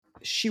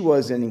She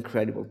was an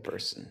incredible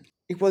person.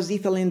 It was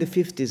Italy in the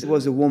 50s. It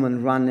was a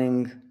woman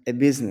running a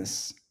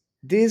business.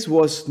 This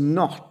was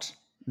not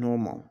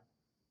normal.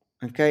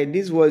 Okay,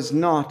 this was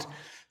not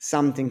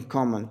something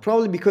common.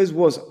 Probably because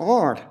was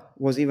art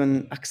was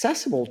even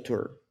accessible to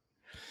her.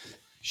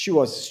 She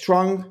was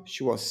strong,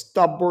 she was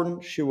stubborn,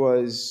 she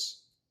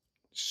was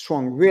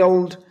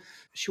strong-willed,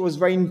 she was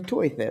very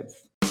intuitive.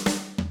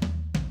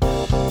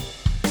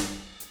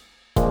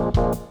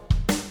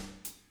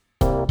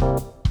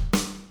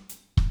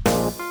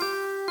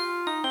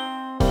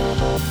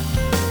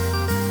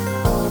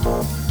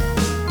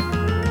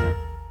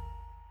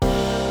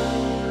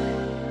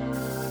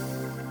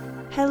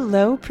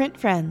 Hello, print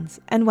friends,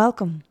 and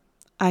welcome.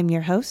 I'm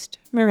your host,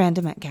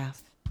 Miranda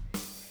Metcalf.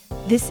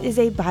 This is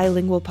a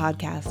bilingual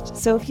podcast,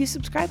 so if you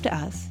subscribe to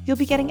us, you'll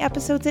be getting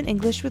episodes in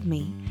English with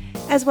me,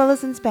 as well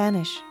as in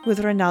Spanish with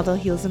Ronaldo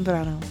Gil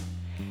Zambrano.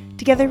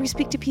 Together, we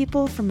speak to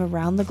people from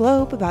around the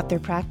globe about their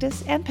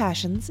practice and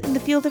passions in the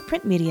field of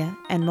print media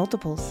and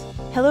multiples.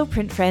 Hello,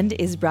 Print Friend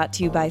is brought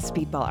to you by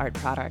Speedball Art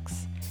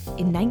Products.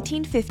 In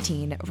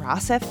 1915,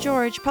 Ross F.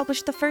 George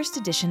published the first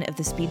edition of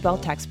the Speedball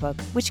textbook,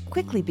 which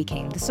quickly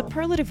became the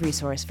superlative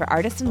resource for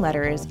artists and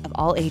letterers of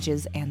all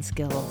ages and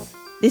skills.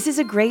 This is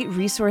a great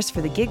resource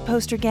for the gig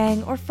poster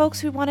gang or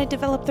folks who want to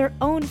develop their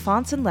own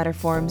fonts and letter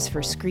forms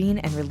for screen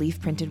and relief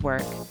printed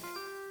work.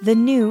 The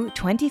new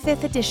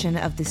 25th edition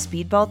of the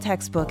Speedball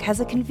textbook has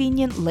a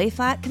convenient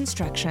lay-flat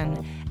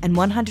construction and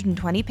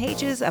 120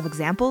 pages of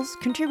examples,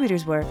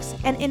 contributors' works,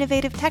 and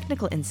innovative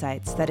technical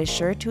insights that is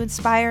sure to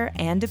inspire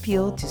and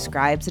appeal to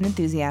scribes and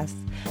enthusiasts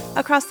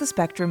across the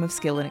spectrum of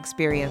skill and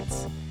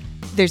experience.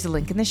 There's a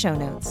link in the show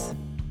notes.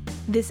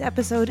 This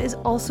episode is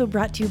also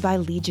brought to you by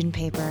Legion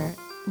Paper.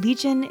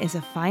 Legion is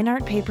a fine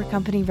art paper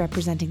company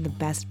representing the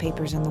best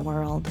papers in the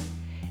world.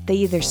 They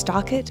either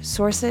stock it,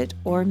 source it,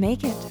 or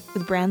make it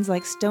with brands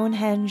like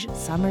Stonehenge,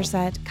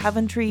 Somerset,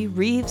 Coventry,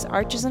 Reeves,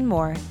 Arches, and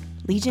more.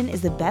 Legion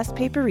is the best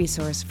paper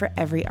resource for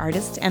every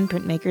artist and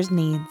printmaker's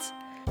needs.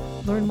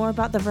 Learn more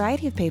about the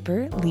variety of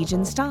paper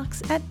Legion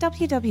stocks at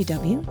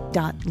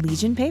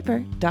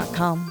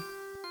www.legionpaper.com.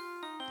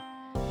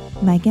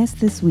 My guest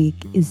this week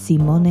is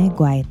Simone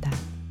Guaita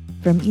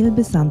from Il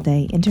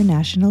Bisonte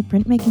International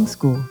Printmaking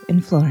School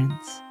in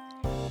Florence.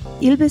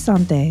 Il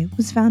Bisonte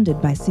was founded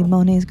by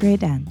Simone's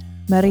great-aunt,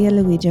 Maria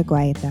Luigia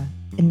Guaita,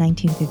 in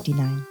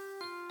 1959.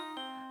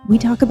 We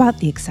talk about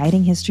the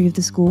exciting history of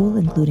the school,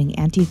 including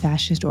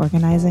anti-fascist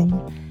organizing,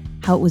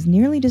 how it was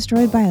nearly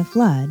destroyed by a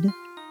flood,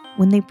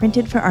 when they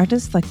printed for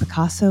artists like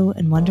Picasso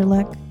and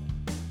Wunderlich,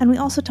 and we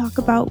also talk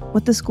about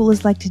what the school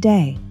is like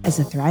today as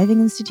a thriving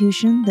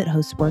institution that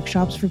hosts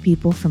workshops for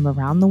people from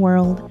around the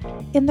world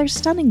in their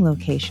stunning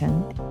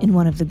location in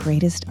one of the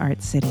greatest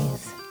art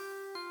cities.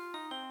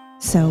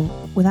 So,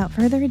 without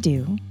further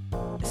ado,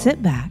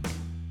 sit back,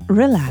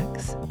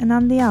 relax, and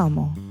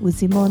andiamo with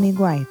Simone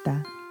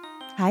Guaita.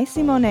 Hi,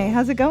 Simone.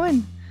 How's it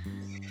going?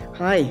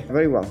 Hi,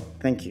 very well,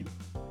 thank you.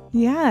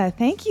 Yeah,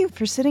 thank you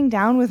for sitting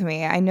down with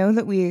me. I know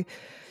that we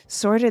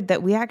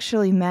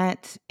actually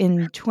met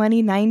in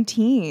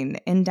 2019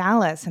 in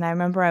Dallas, and I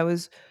remember I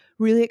was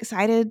really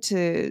excited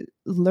to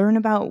learn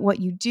about what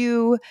you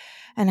do,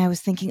 and I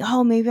was thinking,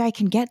 oh, maybe I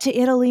can get to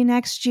Italy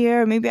next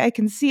year. Maybe I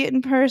can see it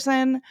in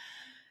person.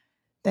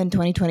 Then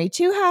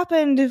 2022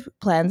 happened,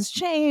 plans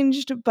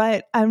changed,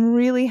 but I'm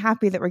really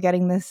happy that we're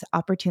getting this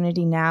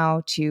opportunity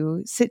now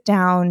to sit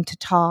down, to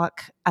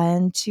talk,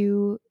 and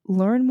to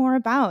learn more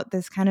about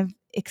this kind of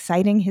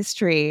exciting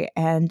history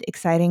and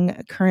exciting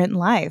current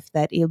life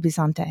that Il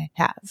Bisonte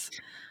has.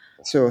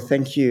 So,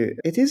 thank you.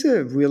 It is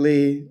a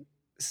really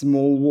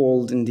small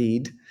world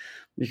indeed,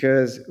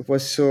 because it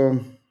was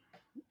so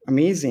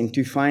amazing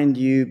to find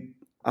you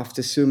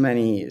after so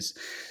many years.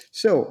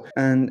 So,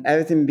 and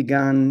everything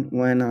began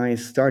when I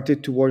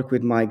started to work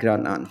with my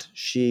grand aunt.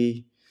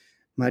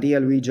 Maria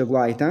Luigia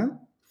Guaita,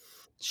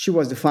 she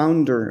was the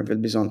founder of El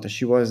Bisonte.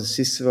 She was the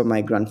sister of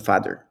my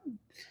grandfather.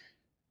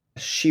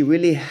 She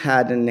really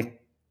had an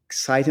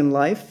exciting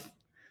life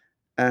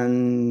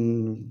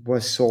and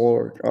was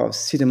sort of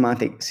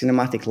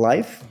cinematic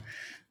life.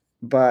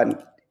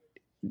 But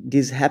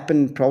this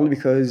happened probably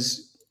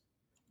because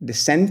the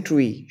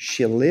century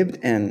she lived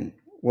in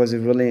was a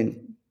really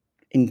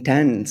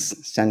intense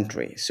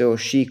century. So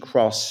she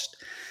crossed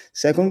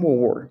Second World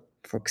War,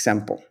 for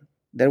example.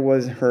 That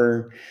was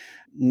her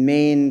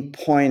main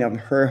point of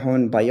her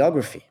own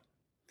biography.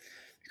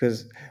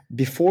 Because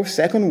before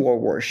Second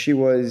World War, she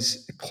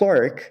was a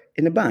clerk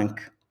in a bank.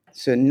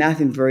 So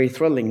nothing very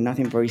thrilling,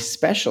 nothing very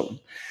special.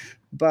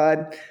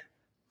 But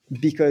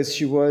because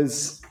she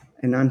was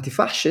an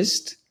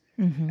anti-fascist,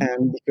 Mm-hmm.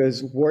 and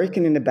because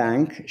working in a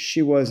bank,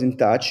 she was in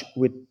touch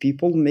with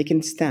people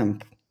making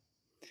stamp.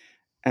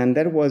 And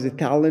that was a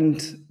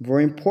talent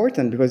very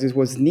important because it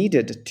was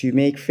needed to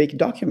make fake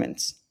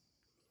documents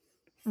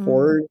Mm.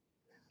 for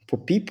for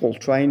people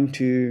trying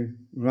to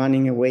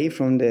running away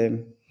from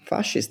the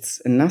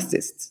fascists and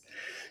Nazists.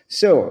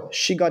 So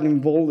she got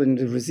involved in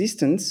the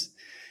resistance,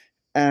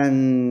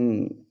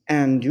 and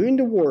during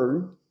the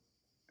war,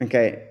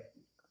 okay,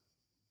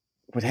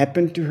 what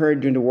happened to her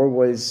during the war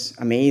was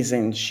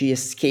amazing. She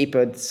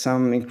escaped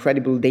some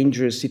incredible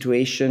dangerous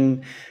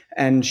situation,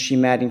 and she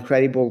met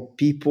incredible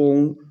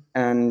people,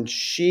 and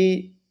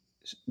she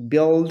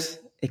built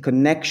a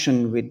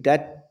connection with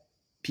that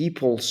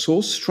people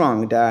so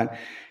strong that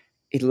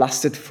it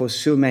lasted for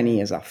so many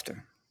years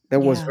after.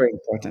 That was Yeah. very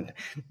important.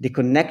 The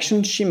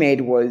connection she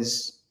made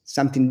was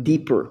something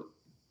deeper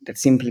than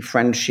simply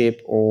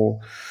friendship or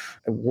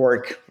a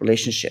work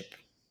relationship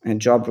and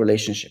job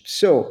relationship.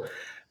 So,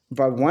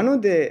 but one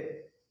of the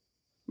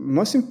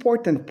most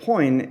important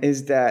point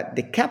is that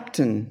the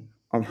captain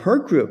of her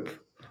group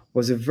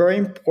was a very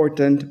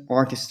important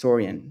art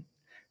historian,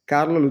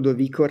 Carlo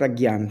Ludovico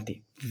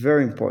Raggianti.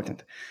 Very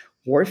important.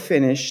 War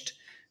finished,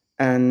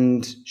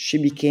 and she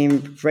became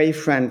very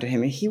friend to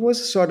him. He was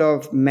a sort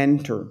of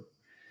mentor.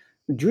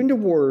 During the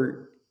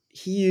war,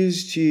 he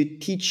used to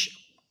teach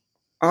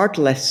art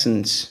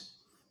lessons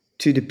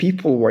to the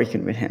people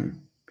working with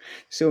him.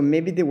 So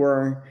maybe they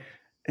were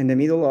in the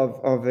middle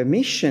of a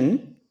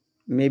mission,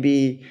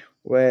 maybe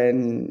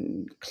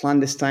when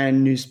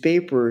clandestine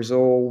newspapers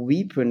or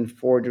weapon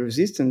for the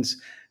resistance,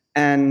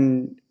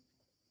 and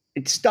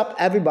it stopped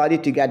everybody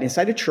to get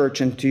inside the church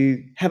and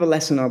to have a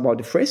lesson about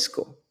the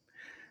fresco.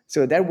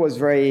 So that was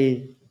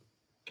very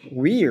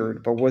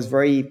weird, but was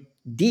very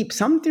deep.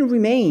 Something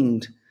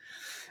remained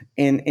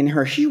in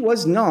her. She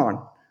was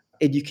not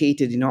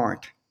educated in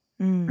art.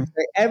 Mm.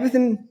 Okay?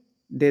 Everything,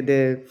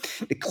 the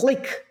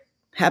click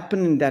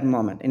happened in that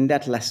moment, in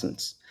that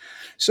lessons.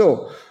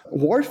 So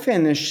war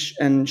finished,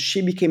 and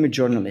she became a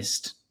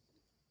journalist,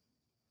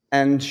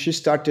 and she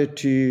started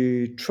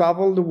to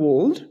travel the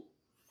world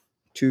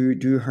to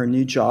do her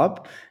new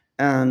job.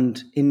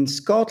 And in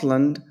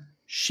Scotland,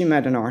 she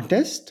met an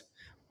artist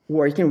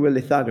working with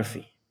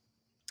lithography,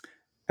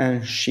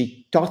 and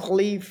she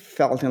totally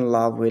fell in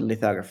love with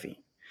lithography.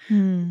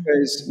 Mm.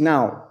 Because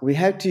now we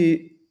have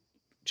to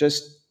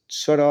just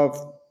sort of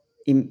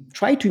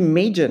try to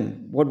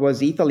imagine what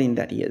was Italy in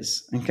that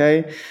years. Okay,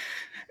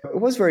 it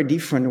was very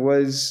different. It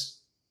was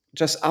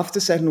just after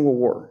Second World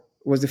War.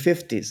 It was the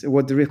 50s. It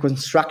was the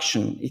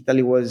Reconstruction.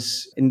 Italy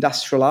was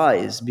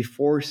industrialized.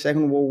 Before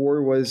Second World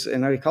War was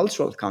an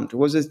agricultural country. It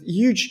was a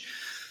huge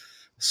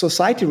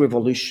society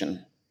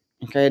revolution.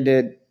 Okay,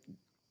 the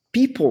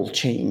people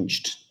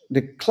changed.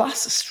 The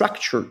class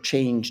structure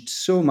changed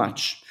so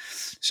much.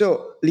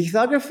 So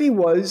lithography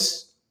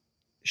was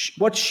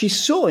what she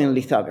saw in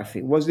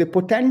lithography was the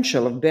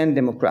potential of being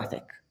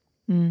democratic,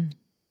 Mm.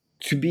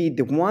 to be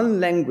the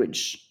one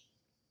language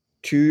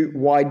to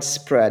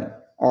widespread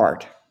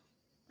art.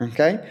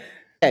 Okay?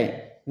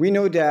 Okay, we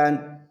know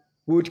that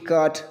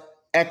woodcut,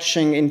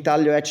 etching,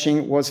 intaglio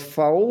etching was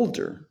far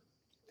older.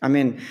 I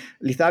mean,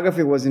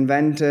 lithography was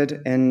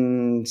invented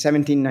in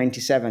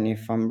 1797,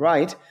 if I'm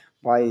right,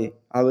 by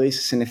Alois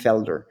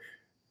Senefelder.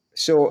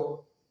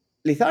 So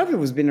lithography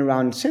was been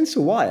around since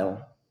a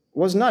while.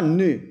 Was not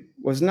new.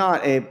 Was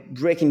not a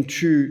breaking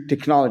through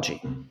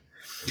technology.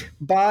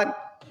 But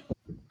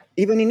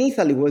even in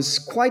Italy, it was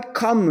quite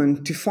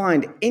common to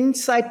find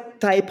inside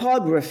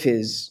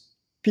typographies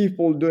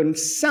people doing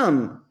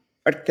some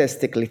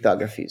artistic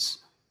lithographies.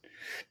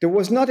 There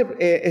was not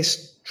a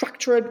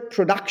structured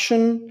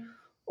production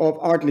of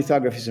art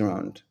lithographies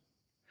around.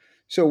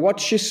 So what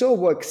she saw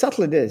was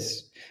exactly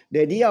this: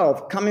 the idea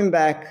of coming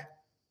back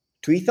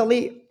to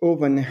Italy,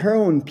 open her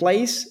own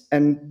place,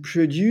 and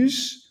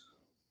produce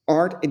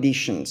art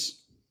editions,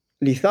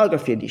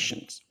 lithography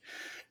editions.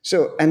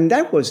 So, and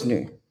that was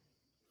new.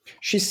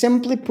 She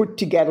simply put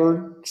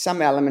together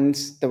some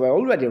elements that were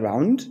already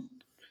around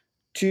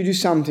to do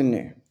something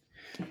new.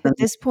 At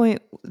this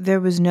point,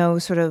 there was no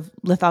sort of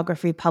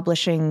lithography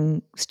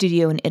publishing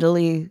studio in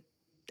Italy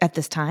at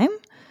this time?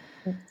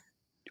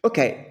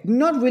 Okay,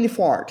 not really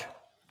for art.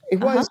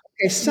 It Uh-huh. was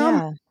okay,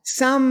 Yeah.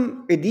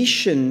 some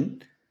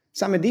edition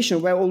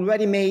were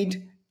already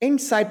made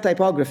inside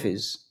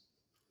typographies,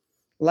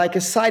 like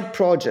a side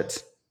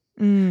project,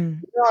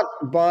 Mm.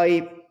 not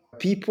by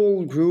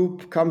people,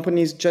 group,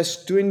 companies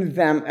just doing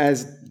them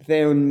as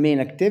their own main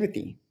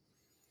activity.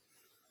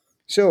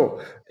 So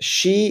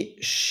she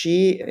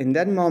in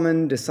that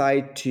moment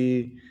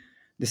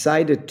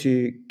decided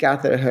to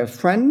gather her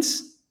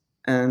friends,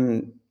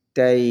 and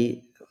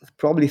they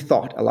probably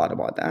thought a lot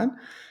about that.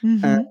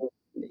 And Mhm.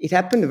 it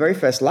happened. The very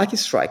first lucky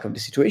strike of the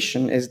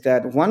situation is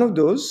that one of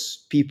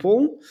those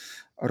people,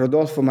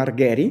 Rodolfo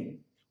Margheri,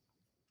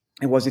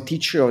 he was a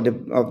teacher of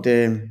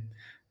the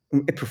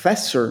a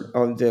professor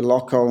of the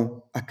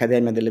local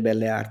Accademia delle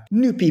Belle Arti,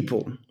 knew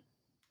people.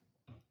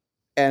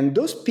 And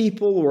those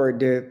people were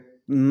the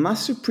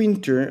master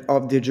printer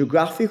of the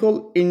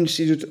Geographical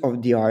Institute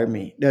of the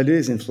Army that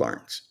is in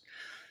Florence.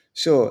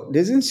 So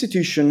this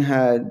institution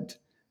had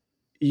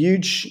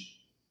huge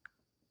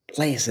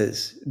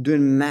places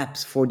doing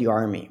maps for the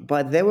army,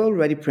 but they were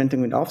already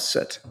printing with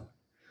offset.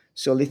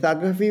 So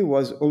lithography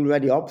was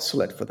already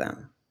obsolete for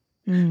them.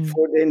 Mm.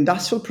 For the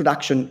industrial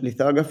production,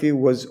 lithography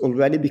was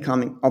already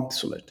becoming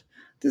obsolete.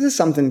 This is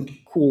something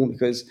cool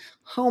because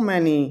how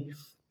many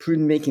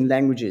printmaking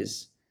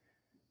languages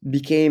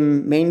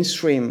became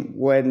mainstream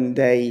when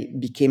they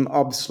became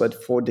obsolete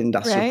for the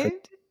industrial process.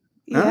 Right?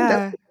 Huh?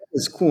 Yeah.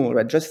 That's cool,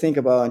 right? Just think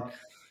about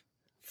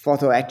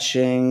photo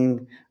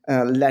etching,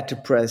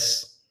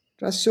 letterpress.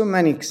 There's so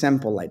many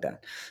examples like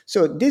that.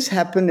 So this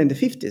happened in the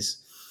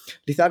 50s.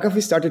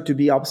 Lithography started to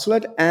be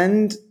obsolete,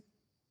 and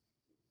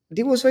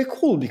it was very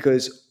cool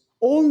because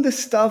all the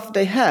stuff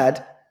they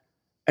had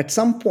at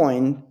some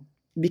point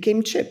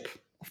became cheap,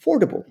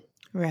 affordable.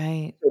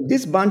 Right. So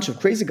this bunch of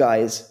crazy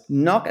guys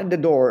knocked at the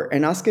door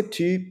and asked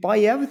to buy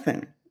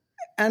everything.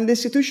 And the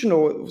institution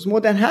was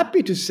more than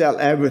happy to sell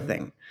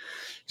everything.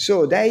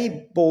 So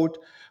they bought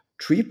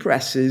three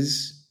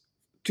presses,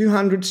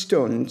 200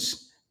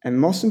 stones, and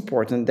most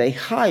important, they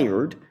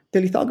hired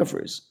the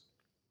lithographers.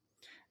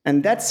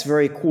 And that's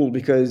very cool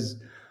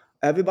because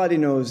everybody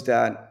knows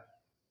that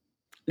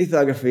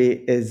lithography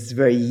is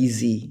very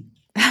easy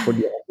for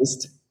the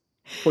artist.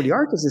 For the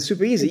artist, it's super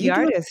For easy. the You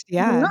do not artist, do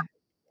yeah. nothing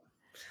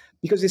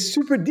because it's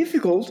super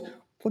difficult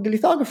for the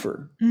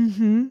lithographer.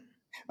 Mm-hmm.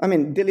 I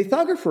mean, the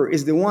lithographer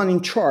is the one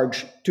in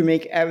charge to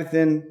make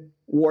everything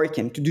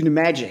working, to do the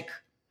magic,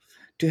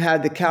 to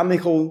have the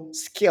chemical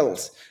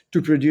skills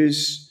to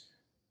produce,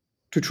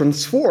 to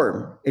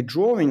transform a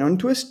drawing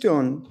onto a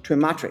stone to a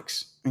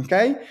matrix.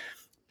 Okay?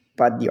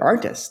 But the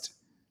artist,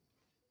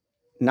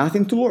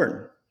 nothing to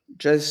learn.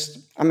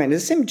 Just, I mean,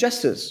 it's the same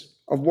justice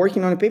of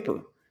working on a paper.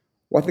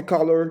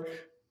 Watercolor,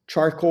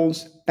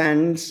 charcoals,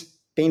 pens,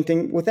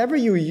 painting, whatever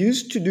you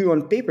used to do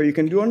on paper, you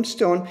can do on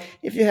stone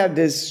if you have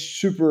this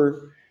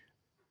super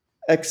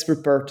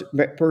expert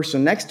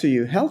person next to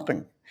you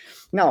helping.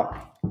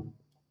 Now,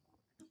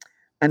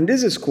 and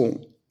this is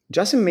cool.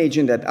 Just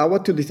imagine that our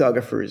two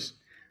lithographers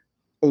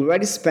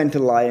already spent a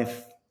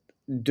life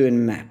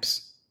doing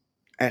maps.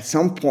 At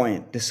some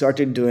point, they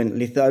started doing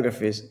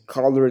lithographies,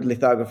 colored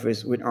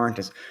lithographies with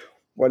artists.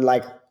 We're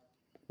like,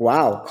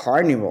 wow,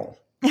 carnival.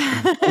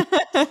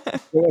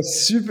 They were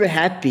super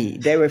happy.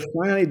 They were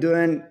finally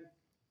doing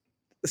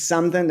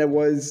something that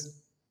was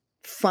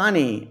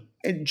funny,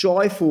 and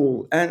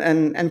joyful,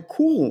 and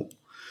cool.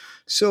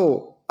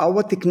 So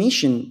our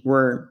technicians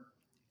were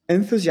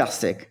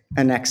enthusiastic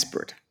and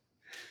expert.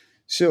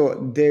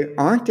 So the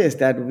artists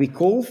that we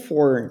call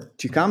for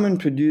to come and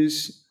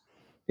produce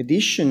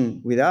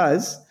edition with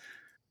us,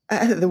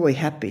 they were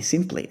happy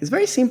simply. It's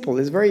very simple,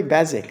 it's very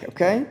basic,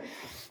 okay?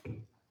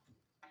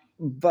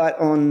 But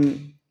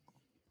on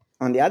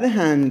the other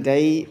hand,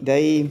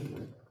 they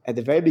at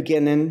the very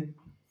beginning,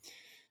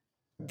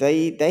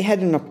 they had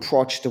an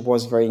approach that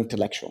was very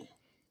intellectual.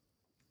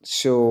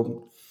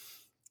 So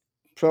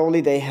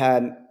probably they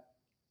had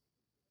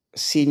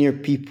senior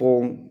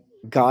people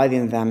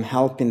guiding them,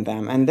 helping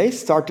them, and they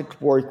started to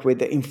work with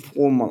the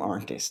informal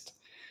artist.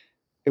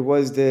 It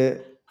was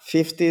the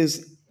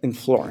 50s in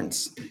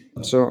Florence.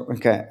 So,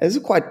 okay, it's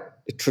quite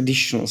a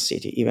traditional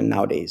city, even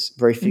nowadays,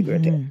 very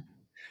figurative. Mm-hmm.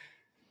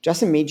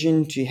 Just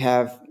imagine to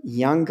have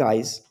young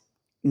guys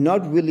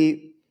not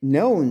really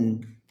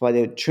known by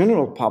the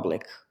general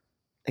public,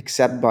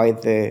 except by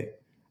the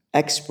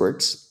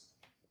experts,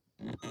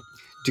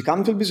 to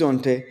come to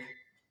Bisonte,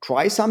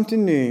 try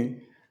something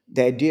new.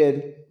 They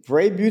did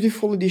very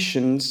beautiful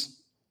editions,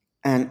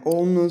 and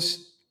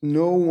almost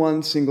no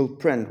one single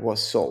print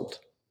was sold.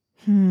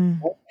 Hmm.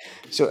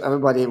 So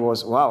everybody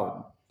was,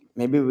 wow,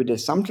 maybe we did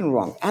something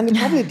wrong. And they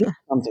probably did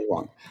something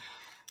wrong.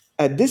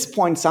 At this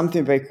point,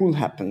 something very cool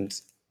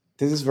happened.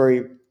 This is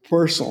very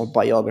personal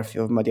biography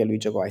of Maria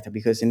Luigia Guaita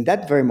because in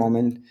that very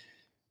moment,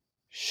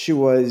 she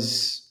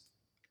was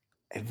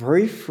a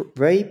very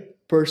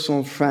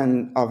personal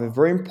friend of a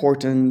very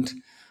important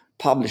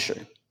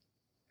publisher,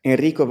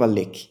 Enrico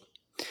Vallecchi.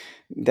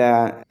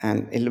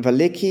 And Il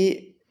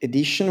Vallecchi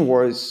edition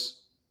was,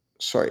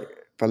 sorry,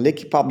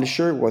 Vallecchi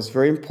publisher was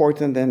very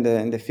important in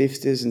the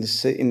 50s and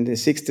in the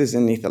 60s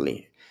in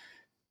Italy.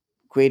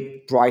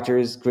 Great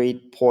writers,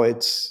 great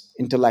poets,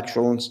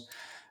 intellectuals.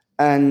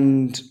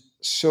 And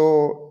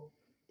so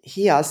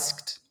he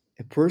asked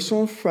a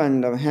personal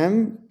friend of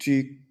him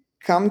to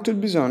come to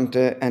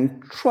Bisonte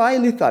and try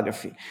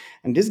lithography.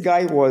 And this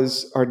guy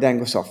was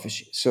Ardengo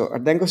Soffici. So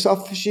Ardengo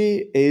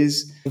Soffici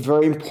is a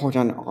very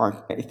important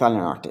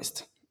Italian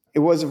artist. It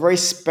was a very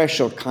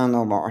special kind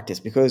of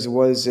artist because it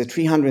was a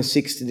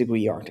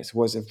 360-degree artist. It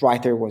was a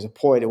writer, was a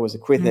poet, it was a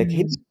critic.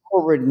 He Mm-hmm.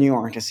 discovered new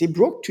artists. He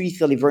brought to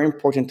Italy very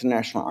important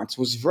international arts. It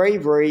was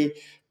very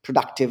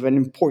productive and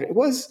important. It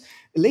was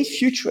a late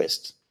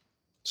futurist.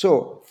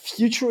 So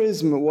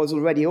futurism was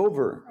already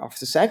over after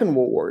the Second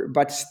World War,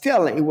 but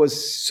still it was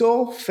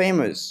so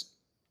famous.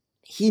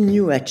 He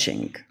knew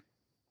etching.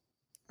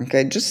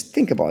 Okay, just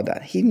think about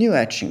that. He knew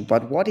etching,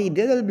 but what he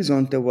did at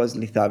Bisonte was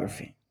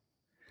lithography.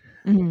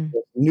 Mm-hmm.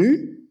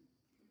 Knew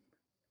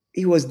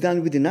he was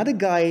done with another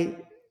guy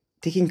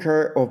taking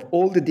care of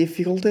all the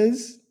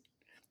difficulties.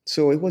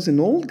 So it was an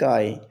old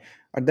guy.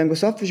 Ardango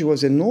Soffici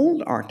was an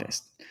old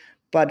artist,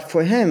 but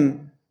for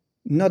him,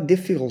 not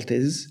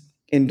difficulties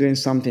in doing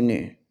something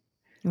new.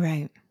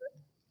 Right.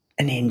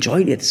 And he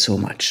enjoyed it so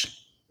much,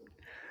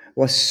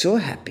 was so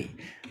happy.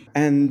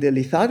 And the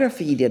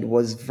lithography he did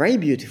was very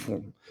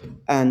beautiful.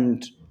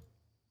 And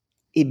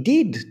he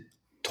did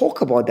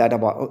talk about that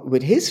about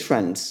with his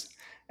friends.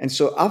 And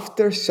so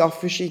after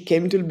Soffici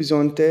came to Il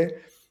Bisonte,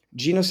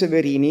 Gino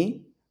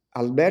Severini,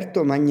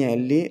 Alberto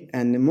Magnelli,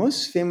 and the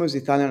most famous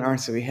Italian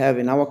artist we have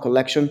in our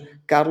collection,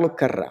 Carlo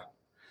Carrà.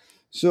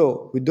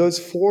 So with those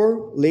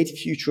four late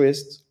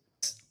futurists,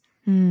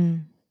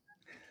 Mm.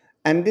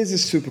 and this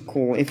is super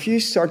cool. If you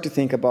start to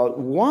think about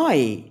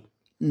why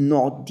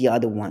not the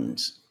other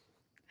ones,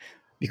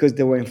 because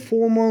they were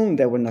informal,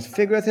 they were not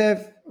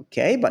figurative.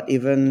 Okay, but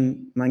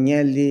even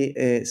Magnelli,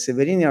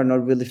 Severini are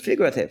not really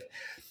figurative.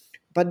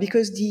 But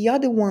because the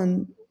other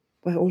one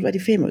were already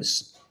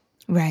famous.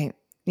 Right.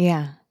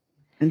 Yeah.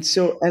 And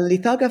so a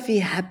lithography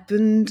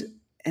happened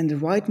in the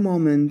right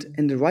moment,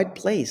 in the right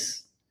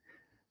place.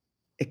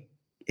 A,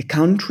 a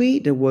country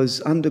that was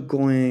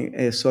undergoing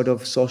a sort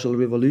of social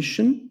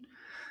revolution,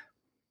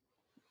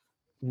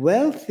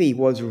 wealthy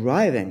was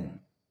arriving.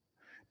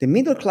 The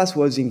middle class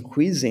was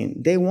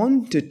increasing. They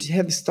wanted to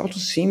have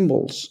status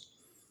symbols.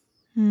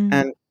 Mm.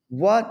 And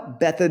what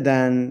better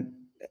than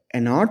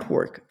an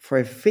artwork for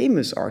a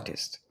famous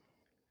artist,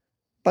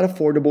 but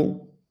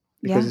affordable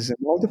because Yeah. it's a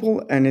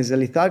multiple and it's a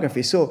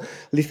lithography. So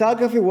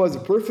lithography was a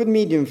perfect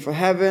medium for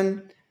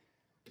having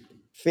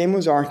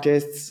famous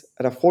artists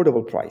at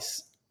affordable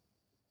price.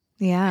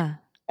 Yeah.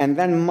 And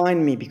then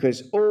mind me,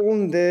 because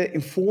all the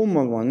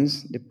informal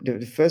ones,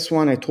 the first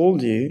one I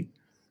told you,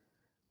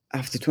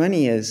 after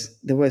 20 years,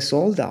 they were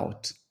sold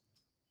out.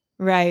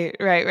 Right.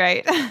 Right.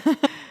 Right.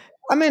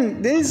 I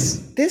mean,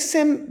 this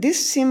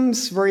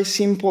seems very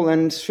simple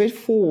and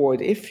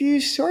straightforward. If you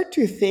start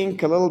to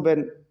think a little bit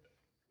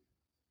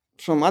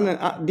from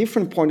a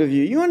different point of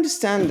view, you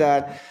understand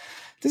that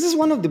this is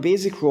one of the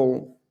basic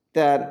rule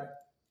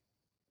that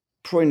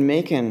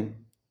printmaking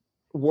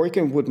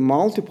working with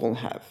multiple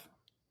have.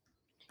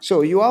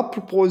 So you are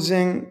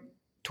proposing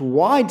to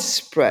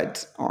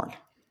widespread art.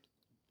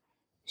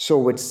 So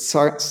with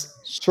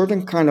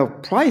certain kind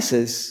of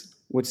prices,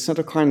 with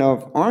certain kind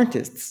of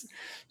artists.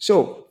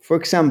 So, for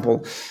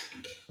example,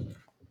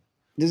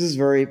 this is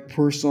very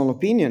personal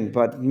opinion,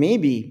 but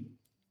maybe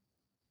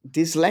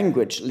this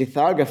language,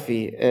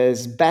 lithography,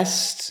 is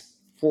best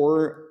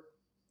for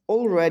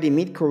already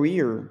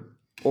mid-career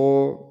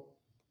or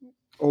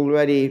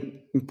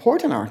already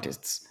important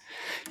artists.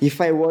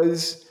 If I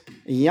was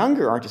a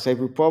younger artist, I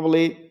would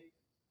probably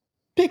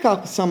pick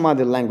up some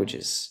other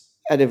languages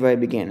at the very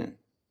beginning.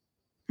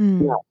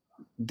 Mm. Now,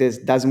 this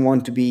doesn't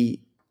want to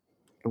be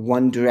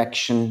one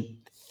direction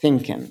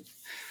thinking.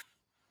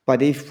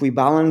 But if we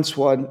balance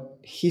what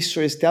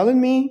history is telling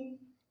me,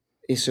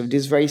 is of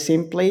this very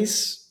same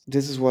place,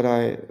 this is what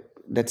I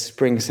that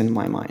springs in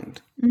my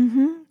mind.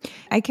 Hmm.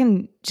 I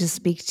can just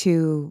speak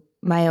to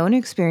my own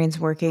experience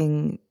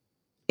working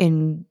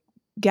in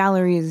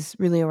galleries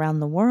really around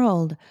the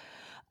world.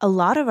 A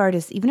lot of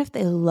artists, even if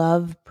they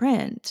love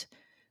print,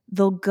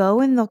 they'll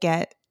go and they'll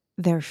get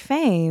their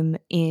fame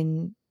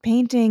in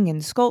painting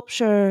and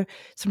sculpture,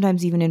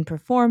 sometimes even in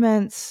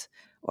performance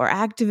or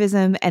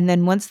activism. And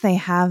then once they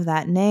have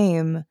that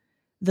name,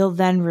 they'll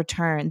then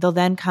return. They'll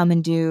then come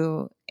and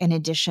do an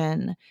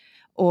edition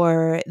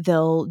or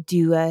they'll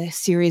do a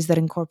series that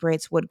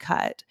incorporates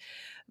woodcut.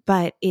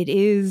 But it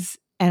is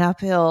an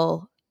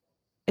uphill,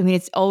 I mean,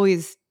 it's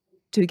always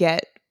to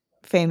get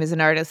fame as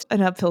an artist,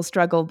 an uphill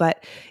struggle.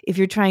 But if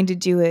you're trying to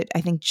do it,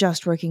 I think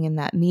just working in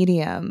that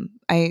medium,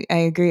 I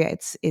agree.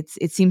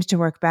 It seems to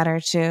work better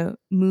to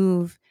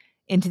move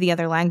into the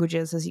other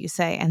languages, as you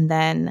say, and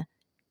then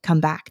come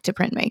back to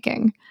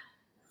printmaking.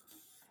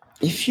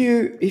 If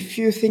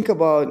you think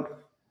about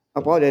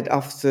it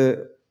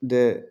after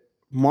the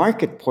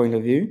market point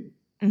of view,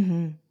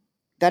 Hmm.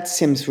 that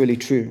seems really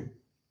true.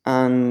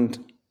 And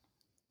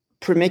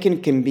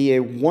printmaking can be a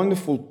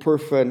wonderful,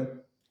 perfect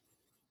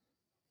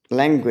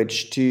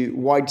language to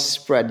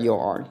widespread your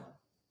art,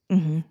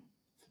 Hmm.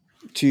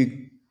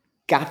 to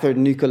gather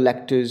new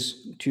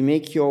collectors, to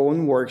make your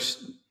own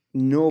works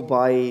known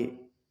by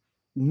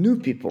new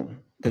people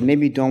that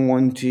maybe don't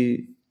want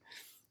to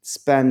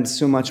spend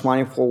so much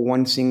money for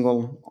one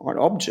single art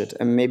object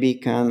and maybe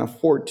can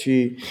afford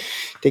to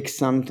take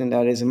something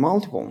that is a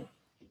multiple.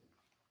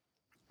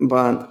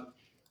 But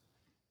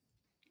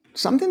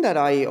something that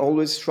I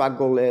always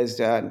struggle is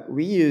that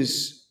we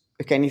use,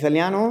 okay, in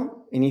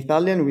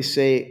Italian we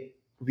say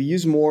we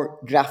use more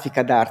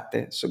grafica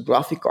d'arte, so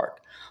graphic art,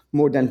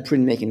 more than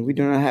printmaking. We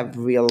do not have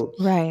real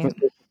Right.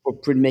 translation for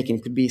printmaking.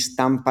 It could be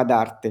stampa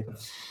d'arte.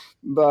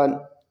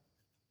 But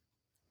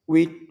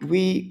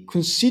we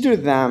consider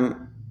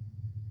them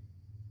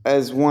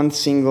as one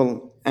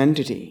single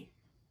entity,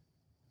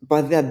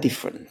 but they're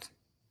different.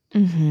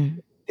 Hmm.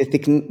 The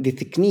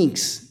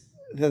techniques,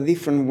 they're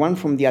different one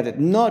from the other,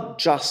 not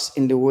just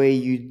in the way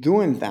you're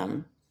doing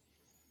them,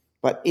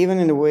 but even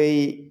in the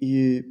way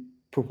you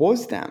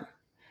propose them,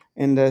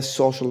 in the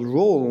social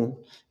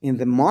role, in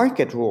the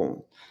market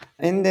role,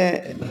 and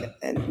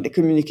the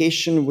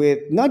communication with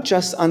not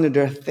just under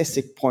the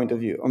artistic point of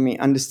view. I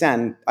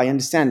understand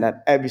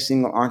that every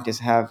single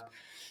artist have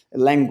a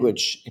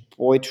language, a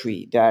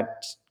poetry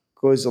that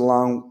goes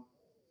along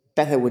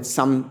better with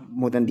some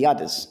more than the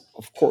others,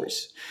 of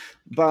course.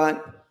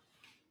 But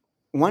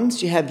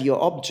once you have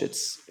your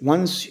objects,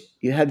 once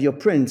you have your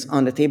prints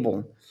on the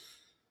table,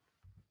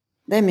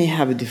 they may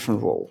have a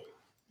different role.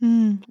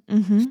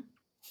 Mm-hmm.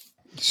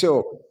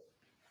 So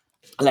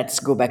let's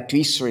go back to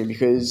history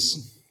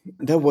because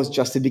that was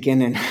just the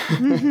beginning.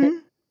 Mm-hmm.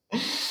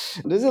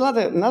 There's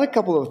another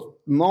couple of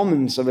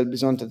moments of El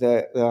Bisonte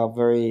that are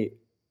very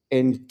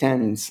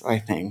intense, I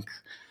think.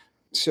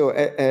 So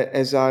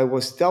as I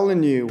was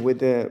telling you, with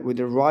the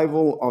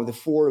arrival of the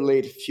four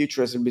late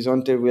futurists, El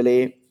Bisonte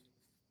really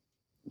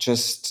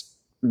just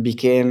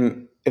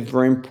became a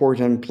very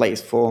important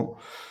place for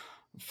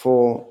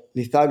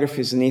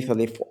lithographies in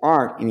Italy, for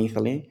art in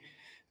Italy.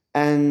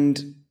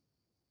 And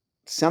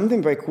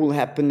something very cool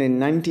happened in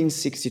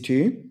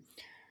 1962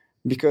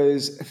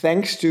 because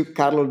thanks to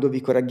Carlo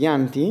Dovico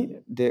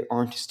Raggianti, the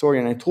art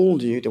historian I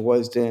told you, there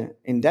was the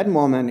in that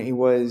moment he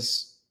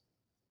was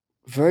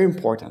very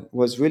important,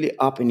 was really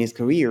up in his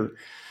career,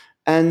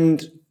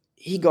 and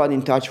he got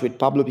in touch with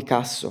Pablo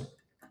Picasso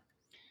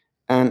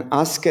and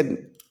asked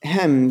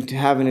him to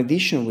have an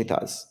edition with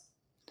us.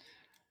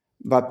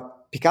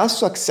 But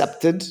Picasso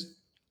accepted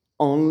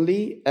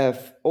only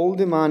if all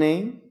the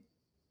money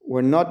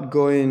were not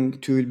going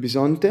to Il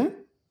Bisonte,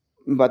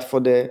 but for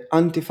the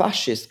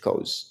anti-fascist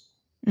cause.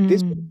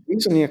 This was Mm. the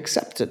reason he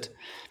accepted.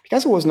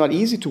 Picasso was not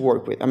easy to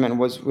work with. I mean, it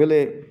was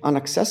really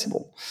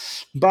inaccessible.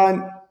 But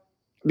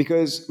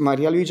because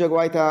Maria Luigia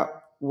Guaita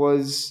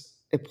was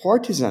a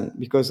partisan,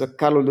 because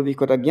Carlo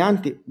Ludovico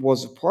Raggianti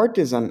was a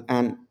partisan,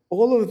 and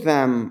all of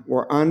them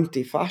were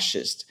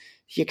anti-fascist,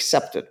 he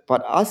accepted,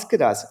 but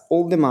asked us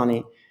all the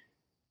money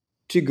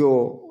to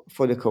go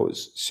for the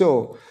cause.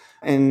 So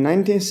in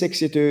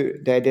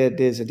 1962, they did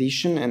this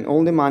edition, and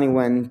all the money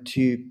went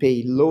to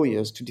pay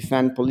lawyers to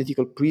defend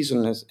political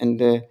prisoners in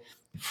the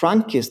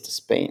Franquist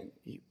Spain.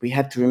 We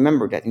have to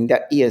remember that in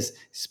that years,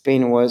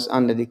 Spain was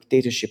under the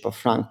dictatorship of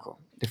Franco,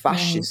 the Right.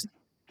 fascist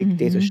Mm-hmm.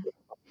 dictatorship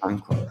of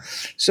Franco.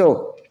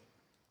 So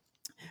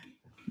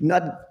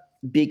not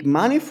big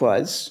money for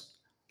us,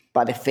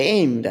 but the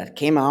fame that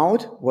came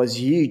out was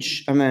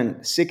huge. I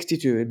mean,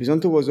 62.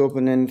 Bisonto was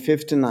open in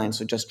 59,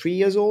 so just 3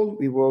 years old.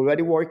 We were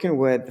already working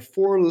with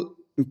four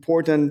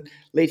important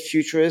late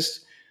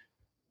futurists,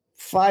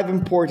 five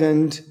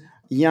important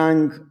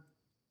young,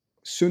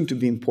 soon to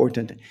be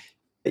important,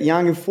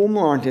 young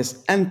informal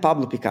artists, and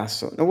Pablo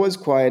Picasso. That was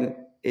quite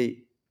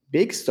a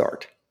big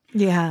start.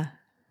 Yeah.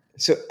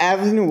 So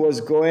everything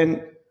was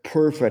going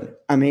perfect,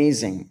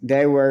 amazing.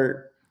 They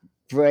were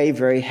very,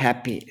 very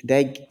happy.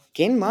 They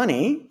gained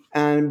money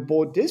and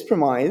bought this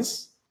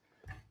premise,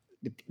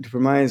 the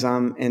premise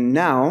I'm in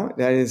now.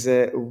 That is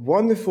a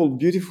wonderful,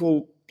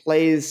 beautiful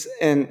place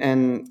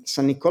in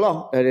San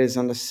Nicolò, that is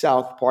on the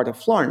south part of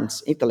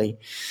Florence, Italy,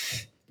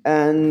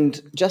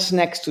 and just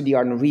next to the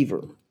Arno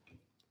River.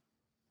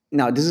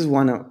 Now, this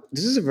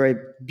is a very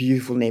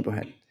beautiful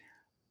neighborhood,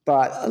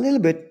 but a little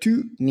bit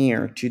too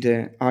near to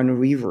the Arno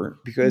River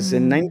because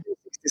in Mm.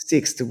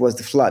 1966 there was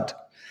the flood.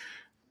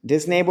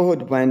 This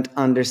neighborhood went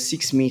under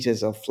 6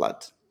 meters of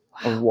flood,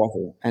 of Wow.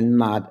 water and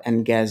mud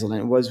and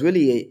gasoline. It was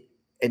really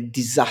a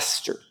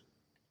disaster.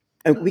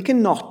 And we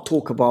cannot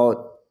talk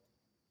about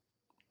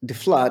the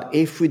flood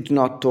if we do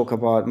not talk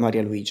about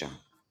Maria Luigia.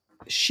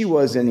 She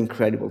was an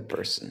incredible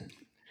person.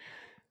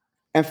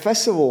 And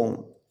first of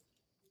all,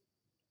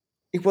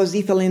 it was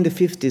Italy in the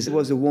 50s. It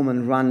was a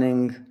woman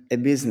running a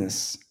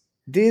business.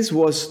 This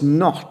was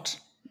not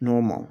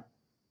normal.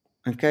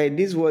 Okay,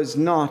 this was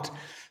not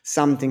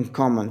something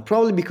common,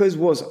 probably because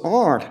was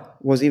art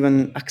was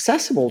even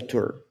accessible to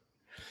her.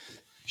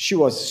 She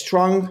was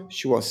strong,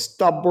 she was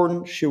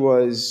stubborn, she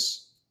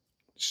was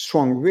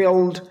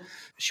strong-willed,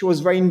 she was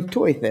very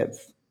intuitive.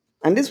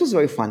 And this was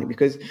very funny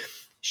because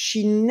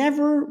she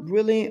never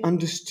really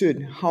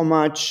understood how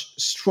much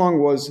strong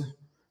was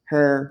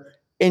her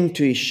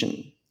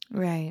intuition.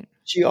 Right.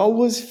 She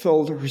always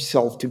felt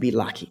herself to be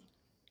lucky.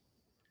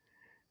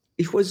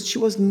 It was she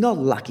was not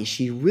lucky.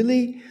 She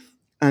really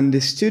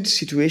understood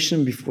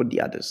situation before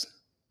the others.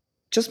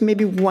 Just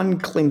maybe one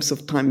glimpse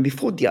of time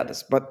before the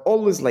others, but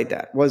always like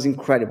that. Was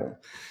incredible.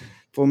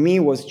 For me,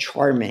 it was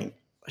charming.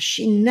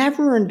 She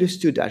never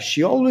understood that.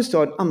 She always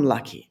thought I'm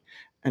lucky,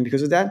 and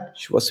because of that,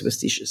 she was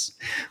superstitious.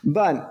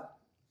 But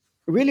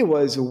really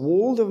was a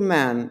world of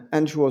man,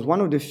 and she was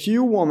one of the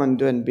few women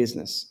doing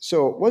business.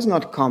 So it was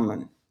not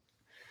common.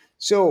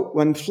 So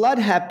when flood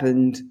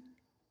happened,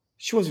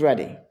 she was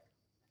ready.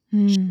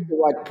 She's Mm. the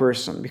right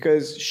person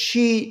because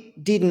she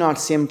did not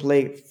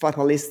simply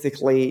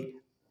fatalistically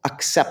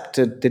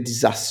accepted the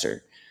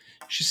disaster.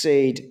 She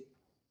said,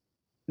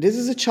 "This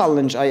is a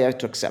challenge I have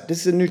to accept.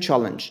 This is a new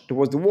challenge. There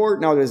was the war,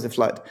 now there's the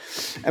flood."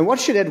 And what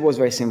she did was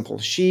very simple.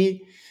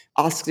 She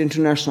asked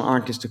international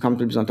artists to come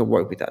to Bizanto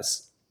work with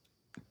us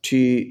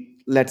to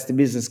let the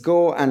business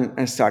go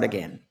and start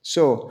again.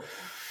 So,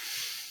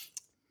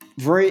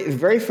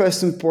 very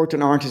first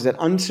important artist that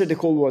answered the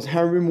call was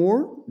Henry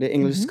Moore, the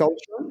English Mm-hmm.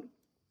 sculptor.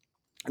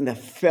 and I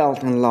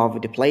felt in love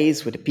with the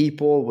place, with the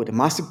people, with the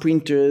master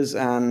printers,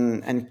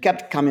 and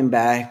kept coming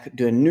back,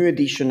 doing a new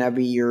edition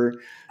every year.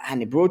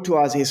 And he brought to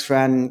us his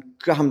friend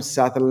Graham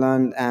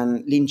Sutherland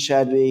and Lynn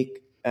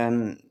Chadwick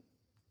and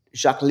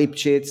Jacques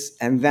Lipchitz,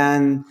 and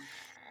then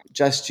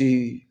just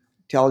to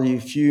tell you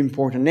a few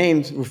important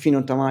names: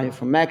 Rufino Tamayo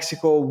from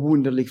Mexico,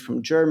 Wunderlich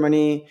from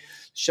Germany,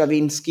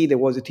 Stravinsky, that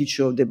was a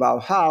teacher of the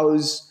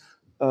Bauhaus,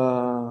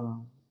 uh,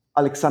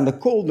 Alexander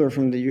Calder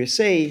from the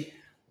USA,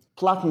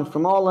 Platten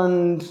from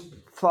Holland,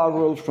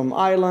 Farrell from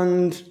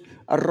Ireland,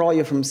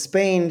 Arroyo from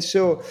Spain.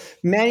 So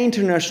many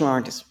international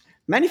artists,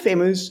 many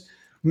famous,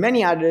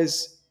 many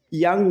others,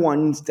 young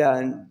ones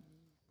that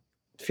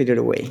faded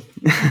away.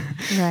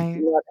 Right.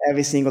 Not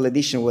every single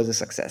edition was a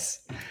success.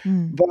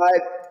 Mm.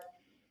 But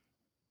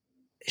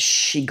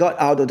she got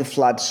out of the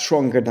flood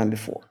stronger than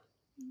before.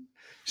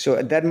 So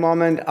at that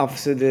moment,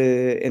 after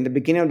in the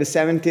beginning of the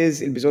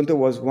 70s, Il Bisonte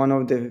was one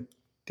of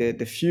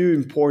the few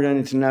important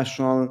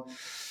international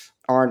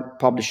art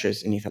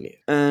publishers in Italy.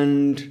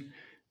 And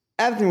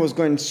everything was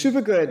going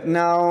super good.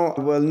 Now,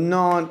 well,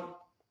 not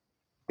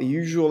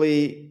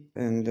usually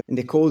in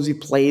the cozy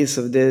place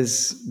of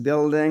this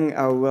building,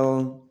 I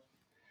will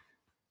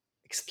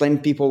explain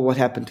to people what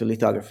happened to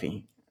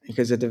lithography.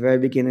 Because at the very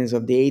beginnings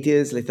of the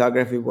 80s,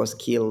 lithography was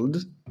killed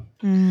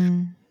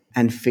Mm.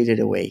 and faded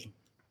away.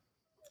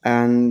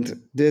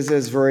 And this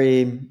is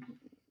very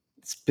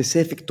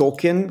specific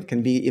token,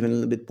 can be even a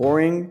little bit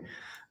boring,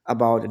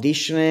 about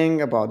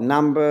additioning, about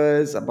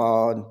numbers,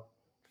 about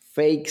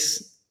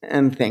fakes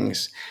and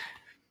things.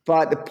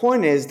 But the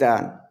point is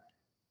that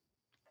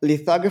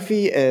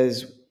lithography,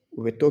 as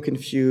we were talking a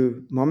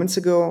few moments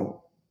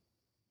ago,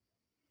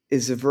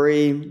 is a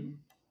very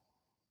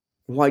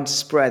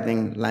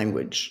widespreading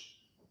language.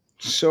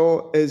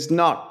 So it's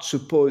not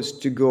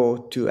supposed to go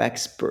to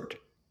expert.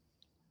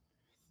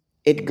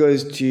 It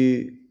goes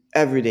to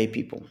everyday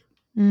people.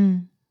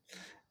 Mm.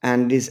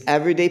 And these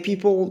everyday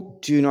people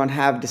do not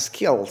have the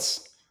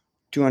skills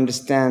to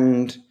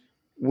understand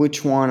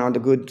which one are the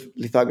good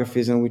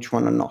lithographies and which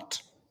one are not.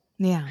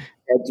 Yeah.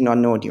 They do not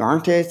know the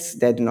artists,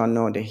 they do not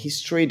know the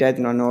history, they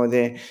do not know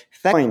the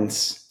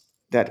points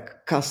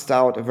that cast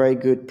out a very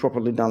good,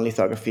 properly done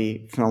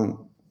lithography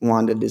from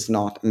one that is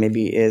not,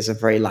 maybe is a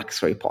very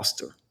luxury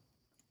poster.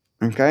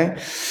 Okay?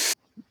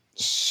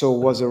 So it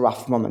was a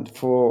rough moment.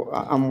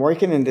 I'm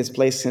working in this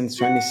place since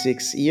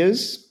 26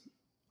 years.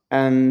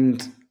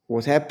 And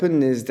what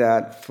happened is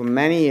that for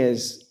many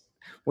years,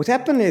 what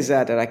happened is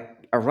that I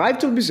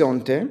arrived to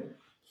Bisonte,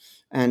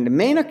 and the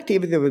main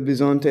activity of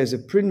Bisonte is a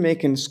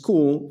printmaking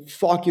school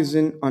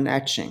focusing on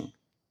etching.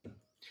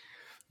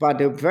 But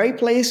the very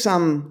place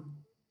I'm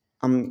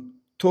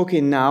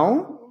talking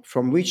now,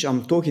 from which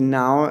I'm talking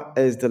now,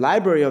 is the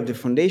library of the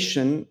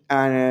foundation,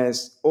 and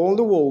as all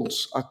the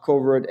walls are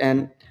covered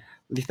in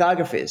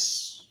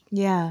lithographies.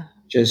 Yeah.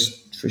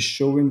 Just for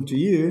showing to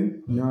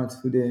you, not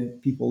for the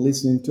people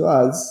listening to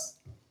us.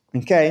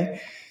 Okay,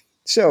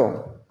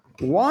 so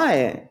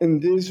why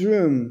in this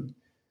room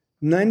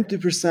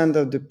 90%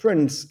 of the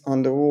prints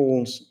on the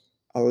walls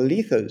are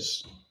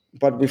lithos,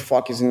 but we're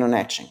focusing on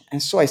etching?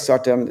 And so I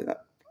started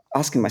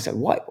asking myself,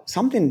 why?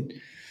 Something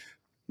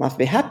must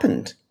be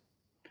happened.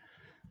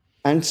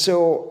 And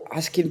so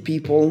asking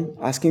people,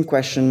 asking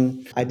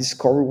questions, I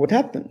discovered what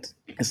happened.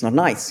 It's not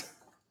nice.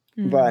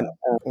 But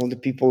Mm. all the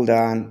people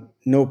that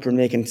know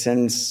printmaking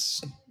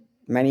since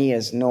many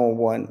years know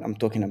what I'm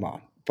talking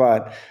about.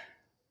 But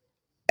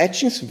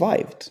etching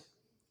survived.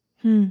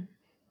 Hmm.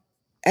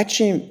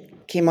 Etching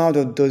came out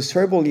of those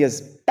terrible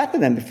years better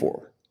than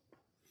before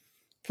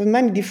for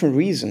many different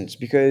reasons.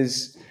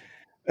 Because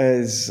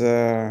as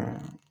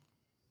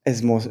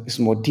it's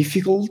more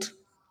difficult,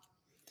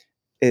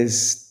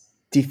 it's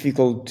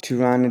difficult to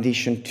run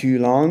edition too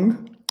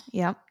long.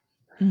 Yep.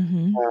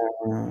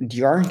 Mm-hmm.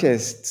 The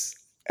artists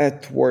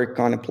at work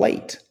on a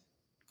plate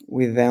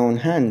with their own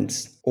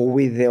hands or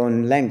with their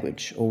own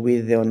language or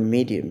with their own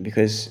medium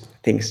because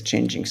things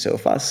changing so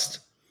fast.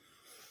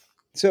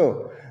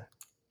 So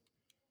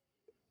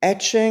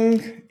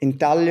etching,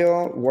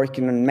 intaglio,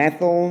 working on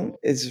metal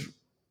is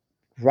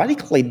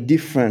radically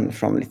different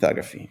from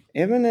lithography.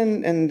 Even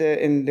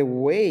in the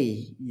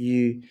way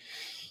you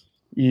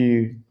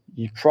you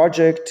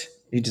project,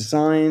 you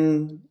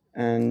design,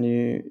 and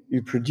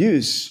you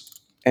produce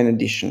an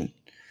edition.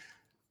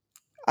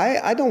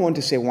 I don't want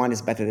to say one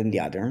is better than the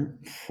other.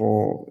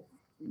 For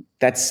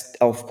that's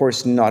of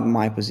course not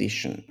my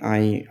position.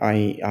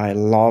 I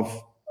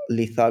love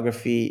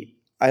lithography.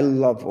 I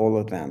love all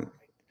of them.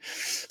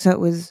 So it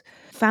was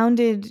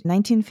founded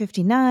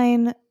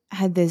 1959,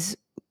 had this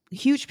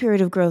huge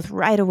period of growth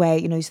right away.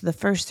 You know, so the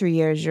first 3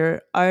 years,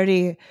 you're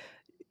already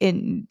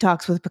in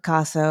talks with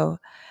Picasso.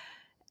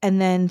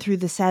 And then through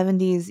the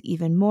 70s,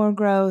 even more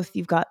growth.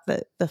 You've got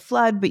the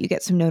flood, but you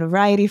get some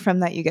notoriety from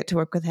that. You get to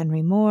work with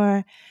Henry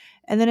Moore.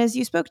 And then, as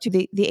you spoke to,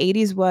 the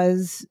 80s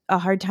was a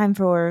hard time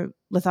for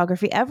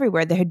lithography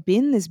everywhere. There had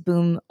been this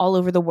boom all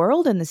over the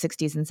world in the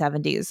 60s and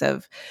 70s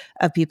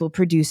of people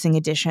producing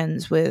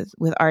editions with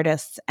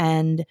artists.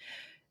 And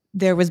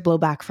there was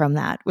blowback from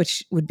that,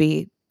 which would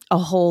be a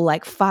whole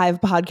like 5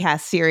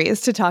 podcast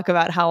series to talk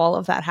about how all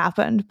of that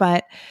happened.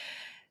 But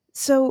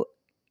so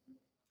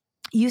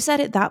you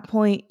said at that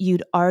point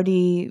you'd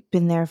already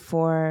been there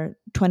for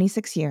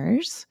 26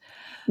 years.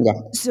 Yeah.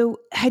 So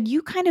had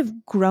you kind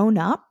of grown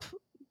up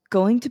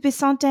going to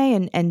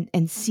Bisante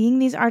and seeing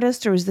these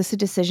artists, or was this a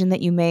decision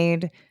that you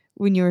made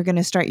when you were going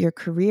to start your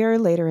career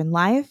later in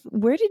life?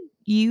 Where did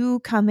you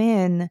come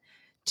in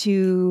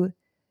to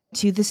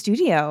the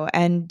studio,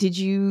 and did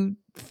you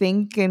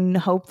think and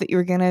hope that you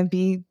were going to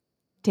be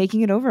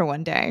taking it over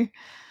one day?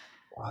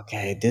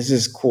 Okay, this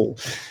is cool.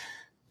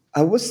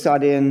 I was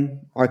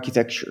studying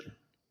architecture.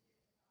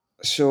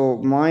 So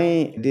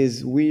my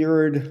this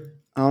weird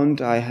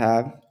aunt I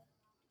have,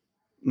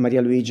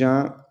 Maria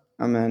Luigia,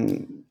 I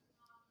mean,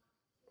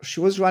 she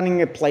was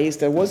running a place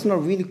that was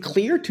not really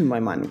clear to my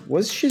mind.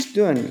 What's she's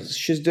doing?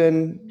 She's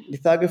doing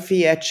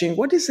lithography, etching.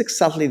 What is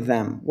exactly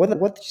them?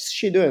 What is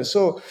she doing?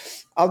 So,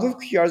 out of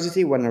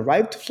curiosity, when I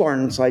arrived to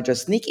Florence, I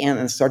just sneak in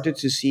and started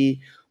to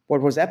see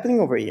what was happening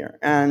over here.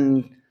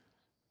 And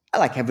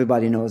like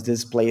everybody knows,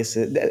 this place,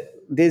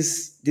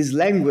 this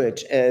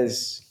language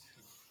is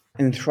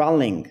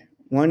enthralling.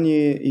 When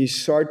you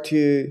start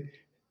to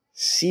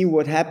see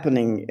what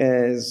happening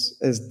is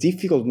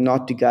difficult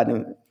not to get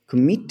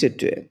committed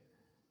to it.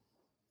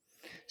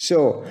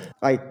 So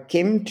I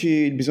came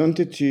to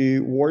Bisonte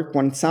to work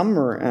one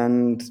summer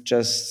and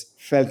just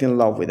fell in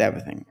love with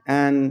everything.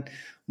 And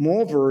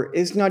moreover,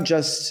 it's not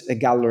just a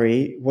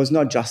gallery, it was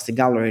not just a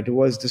gallery, it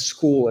was the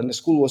school, and the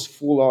school was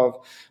full of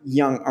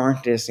young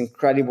artists,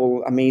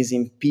 incredible,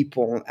 amazing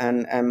people,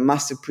 and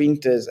master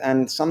printers,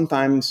 and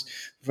sometimes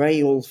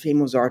very old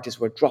famous artists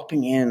were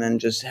dropping in and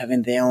just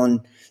having their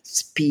own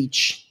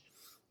speech.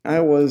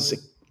 I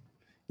was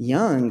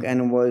young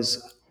and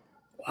was,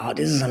 wow,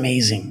 this is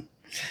amazing.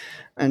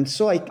 And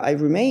so I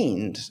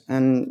remained.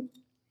 And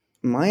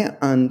my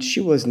aunt,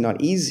 she was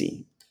not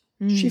easy.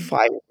 She Mm.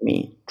 fired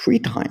me 3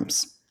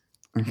 times.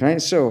 Okay,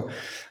 so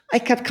I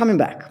kept coming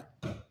back.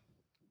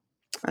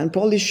 And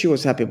probably she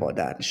was happy about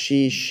that.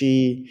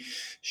 She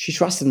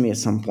trusted me at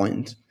some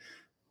point.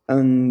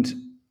 And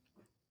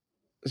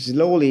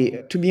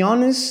slowly, to be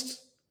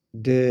honest,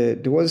 there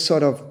was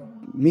sort of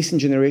missing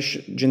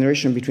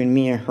generation between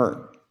me and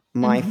her.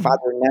 My Mhm.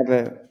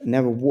 father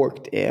never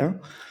worked there.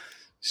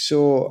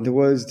 So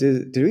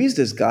there is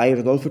this guy,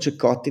 Rodolfo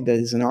Ceccotti, that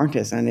is an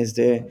artist and is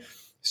the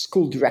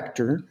school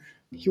director.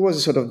 He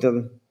was sort of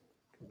the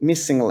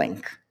missing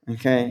link.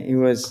 Okay. He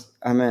was,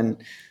 I mean,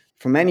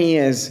 for many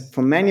years,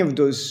 for many of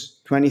those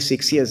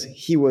 26 years,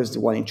 he was the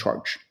one in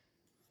charge.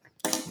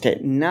 Okay.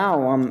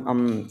 Now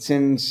I'm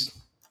since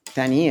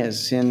 10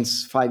 years,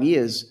 since 5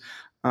 years,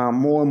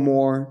 more and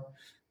more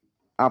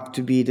up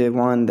to be the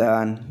one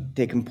that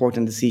take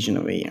important decision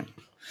over here.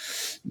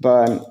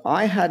 But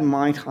I had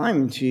my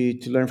time to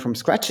learn from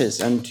scratches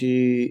and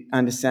to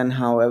understand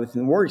how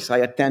everything works. I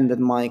attended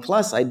my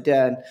class. I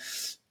did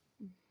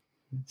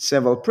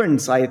several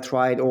prints. I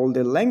tried all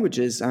the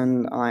languages,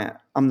 and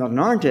I'm not an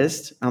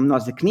artist. I'm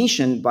not a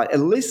technician, but at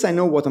least I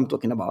know what I'm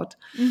talking about.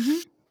 Mhm.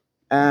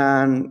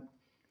 And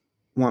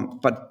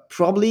but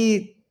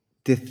probably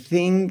the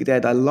thing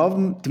that I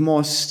love the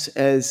most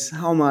is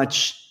how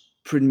much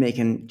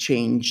printmaking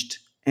changed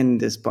in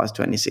this past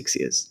 26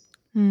 years.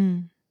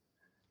 Mm.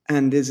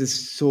 And this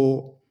is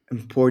so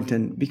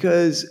important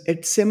because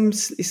it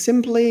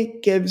simply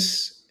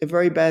gives a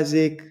very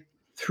basic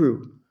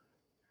through.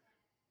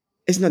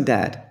 It's not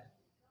dead.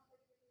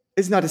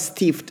 It's not a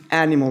stiffed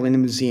animal in a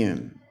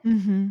museum.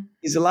 Mhm.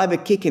 It's alive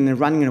and kicking and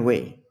running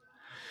away.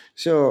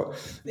 So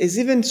it's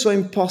even so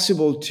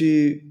impossible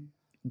to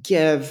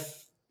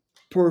give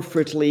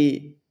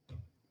perfectly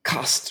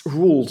cast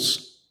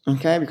rules.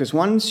 Okay, because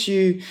once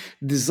you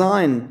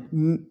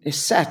design a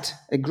set,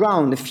 a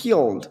ground, a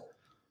field,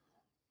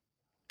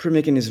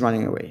 printmaking is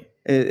running away.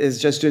 It's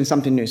just doing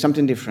something new,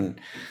 something different.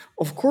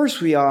 Of course,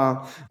 we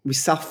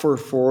suffer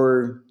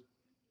for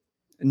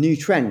new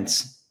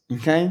trends.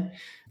 Okay,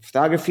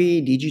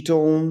 photography,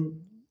 digital,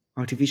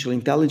 artificial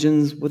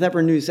intelligence,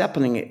 whatever new is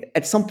happening,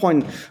 at some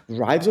point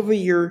arrives over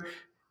here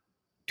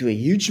to a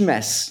huge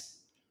mess.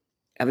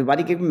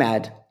 Everybody get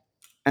mad,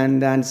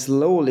 and then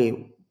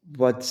slowly,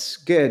 what's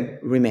good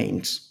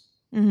remains,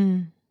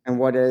 Mhm. and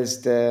what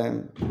is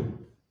the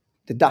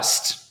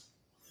dust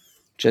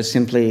just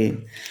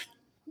simply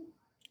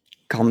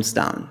calms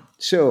down.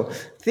 So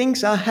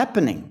things are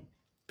happening.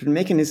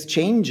 Filmmaking is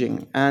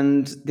changing,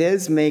 and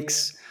this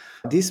makes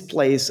this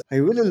place. I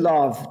really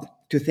love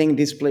to think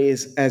this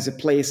place as a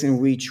place in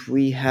which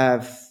we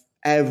have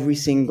every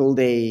single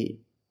day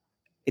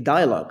a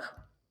dialogue.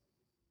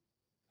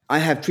 I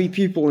have 3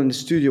 people in the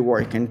studio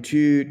working,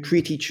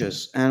 three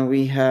teachers, and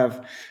we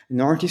have an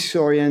art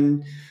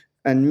historian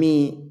and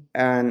me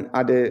and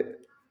other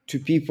 2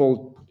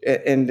 people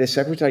in the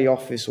secretary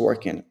office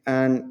working,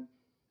 and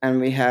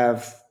we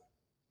have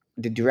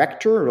the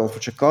director, Rolfo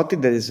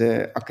Ceccotti, that is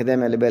a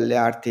Accademia delle Belle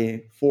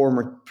Arti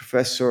former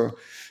professor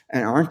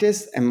and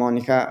artist, and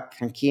Monica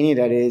Franchini,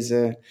 that is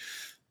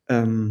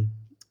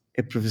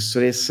a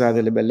professoressa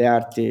delle Belle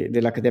Arti,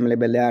 dell'Accademia delle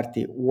Belle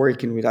Arti,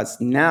 working with us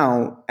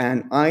now.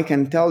 And I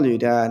can tell you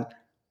that,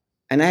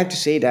 and I have to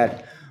say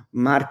that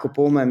Marco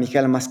Poma and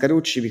Michele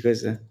Mascarucci,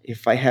 because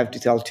if I have to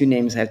tell two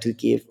names, I have to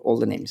give all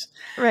the names.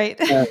 Right.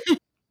 Uh,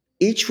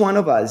 each one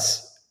of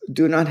us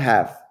do not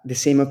have the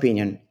same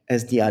opinion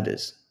as the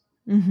others.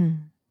 Hmm.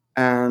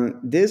 And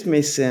this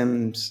may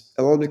seem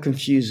a little bit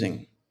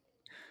confusing,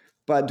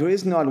 but there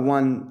is not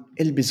one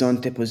Il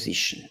Bisonte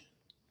position.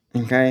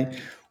 Okay?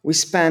 We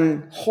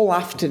spend whole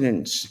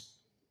afternoons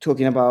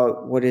talking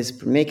about what is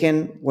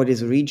Jamaican, what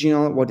is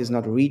regional, what is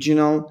not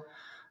regional,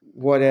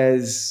 what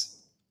is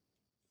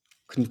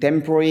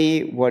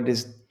contemporary, what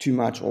is too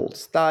much old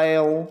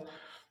style,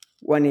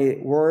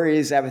 where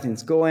is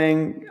everything's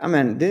going. I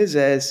mean, this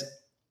is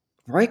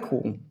very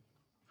cool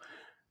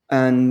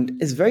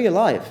and it's very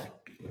alive.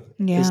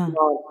 It's Yeah.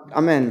 not,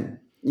 I mean,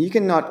 you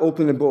cannot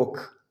open a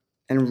book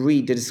and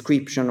read the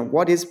description of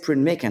what is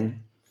print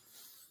making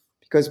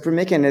because print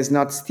making is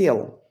not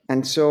still.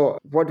 And so,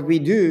 what we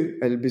do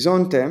at El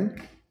Bisonte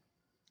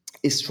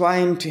is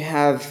trying to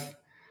have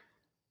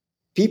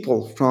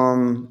people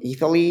from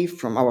Italy,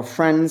 from our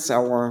friends,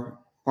 our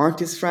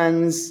artist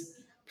friends,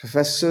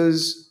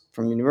 professors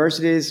from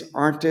universities,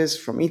 artists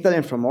from Italy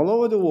and from all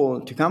over the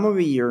world to come over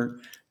here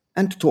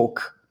and to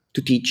talk,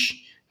 to teach,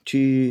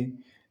 to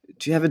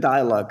to have a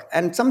dialogue.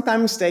 And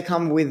sometimes they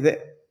come with,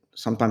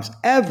 sometimes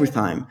every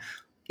time,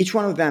 each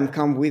one of them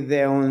come with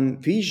their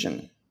own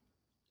vision.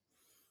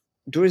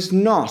 There is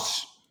not,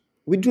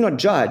 we do not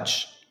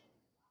judge.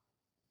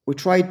 We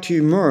try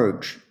to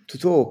merge, to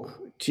talk,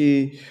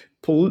 to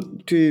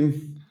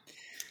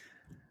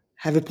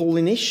have a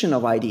pollination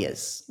of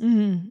ideas.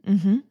 Hmm.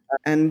 Hmm.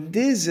 And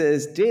this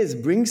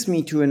brings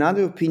me to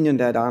another opinion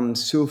that I'm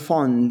so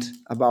fond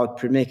about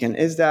printmaking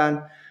is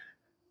that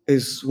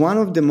is one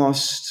of the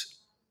most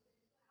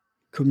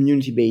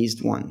community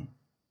based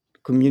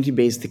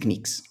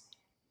techniques.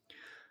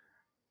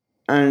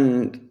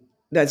 And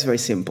that's very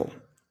simple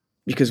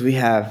because we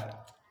have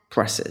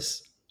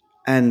presses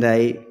and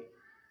they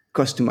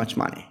cost too much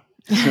money.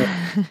 So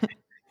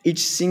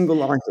each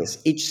single artist,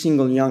 each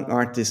single young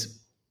artist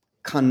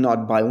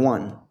cannot buy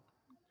one.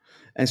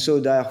 And so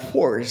they are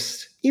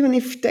forced, even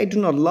if they do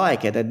not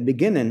like it at the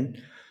beginning,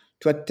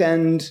 to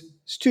attend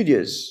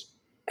studios.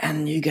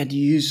 And you get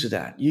used to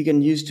that. You get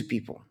used to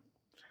people.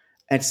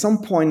 At some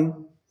point,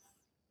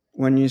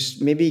 when you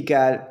maybe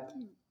get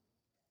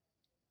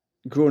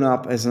grown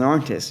up as an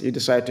artist, you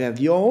decide to have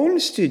your own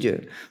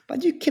studio,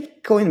 but you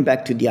keep going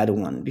back to the other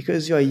one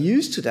because you're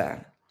used to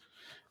that.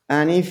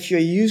 And if you're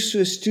used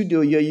to a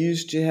studio, you're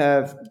used to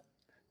have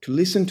to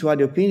listen to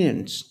other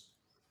opinions.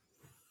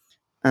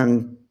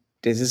 And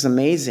this is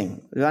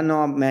amazing. There are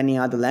not many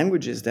other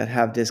languages that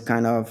have this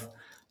kind of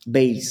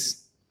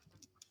base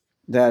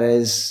that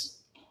is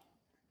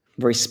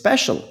very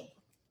special.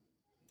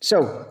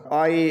 So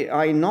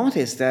I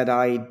noticed that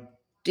I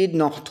did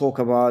not talk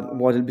about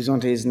what El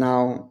Bisonte is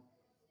now.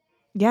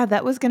 Yeah,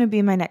 that was going to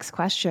be my next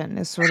question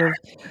is sort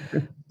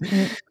of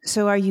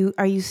so are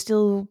you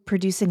still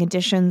producing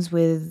editions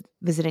with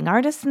visiting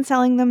artists and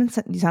selling them?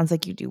 It sounds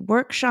like you do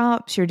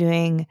workshops, you're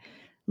doing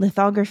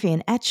lithography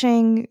and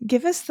etching.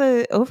 Give us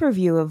the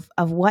overview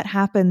of what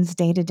happens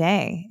day to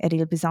day at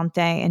Il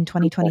Bisonte in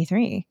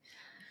 2023.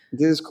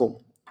 This is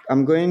cool.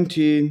 I'm going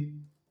to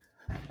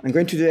I'm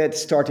going to do it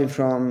starting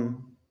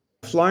from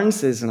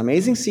Florence is an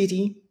amazing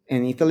city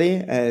in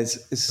Italy.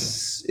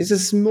 It's a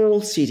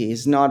small city.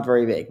 It's not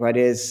very big, but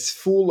it's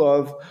full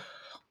of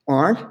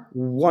art,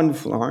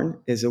 wonderful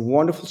art. It's a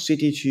wonderful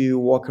city to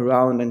walk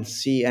around and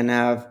see and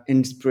have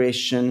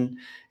inspiration.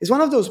 It's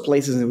one of those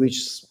places in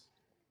which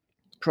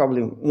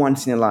probably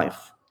once in a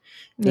life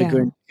you're Yeah.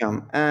 going to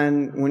come.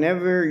 And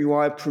whenever you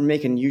are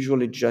making,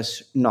 usually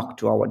just knock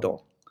to our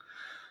door.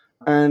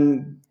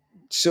 And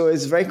so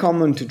it's very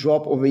common to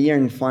drop over here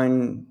and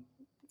find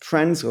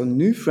friends or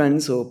new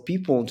friends or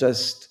people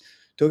just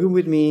talking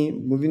with me,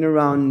 moving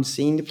around,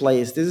 seeing the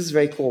place. This is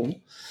very cool.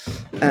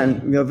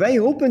 And we are very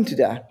open to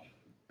that.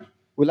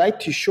 We like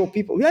to show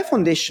people, we have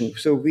foundation,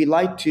 so we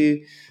like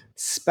to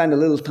spend a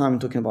little time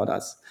talking about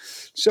us.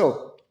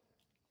 So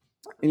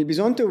in Il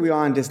Bisonte, we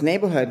are in this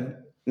neighborhood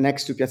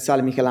next to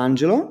Piazzale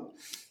Michelangelo,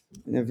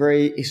 in a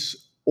very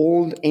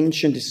old,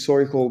 ancient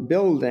historical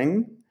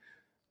building.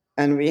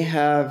 And we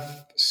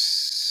have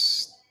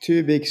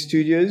two big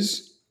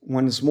studios,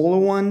 one smaller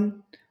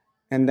one,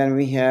 and then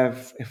we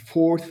have a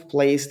fourth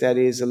place that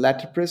is a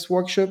letterpress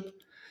workshop,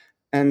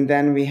 and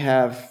then we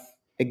have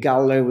a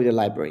gallery with a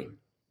library.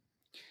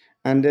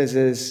 And this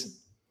is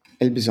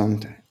El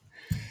Bisonte.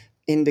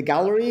 In the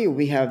gallery,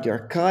 we have the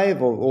archive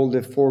of all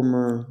the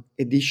former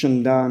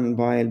edition done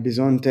by El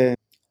Bisonte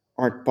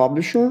art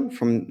publisher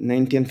from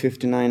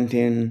 1959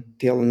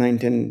 till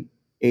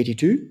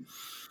 1982.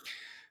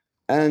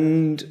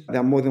 And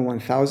there are more than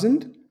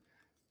 1,000.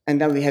 And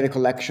then we have a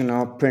collection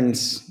of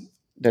prints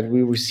that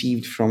we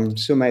received from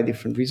so many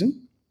different reasons.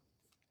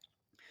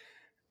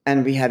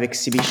 And we have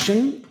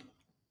exhibition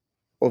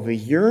of a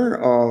year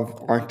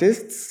of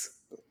artists,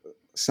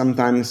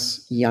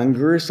 sometimes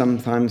younger,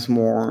 sometimes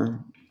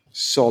more.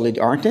 solid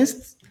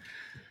artists.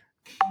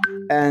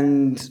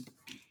 And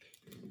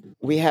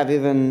we have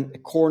even a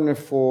corner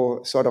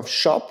for sort of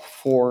shop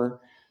for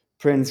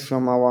prints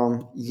from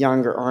our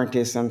younger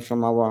artists and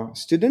from our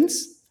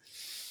students.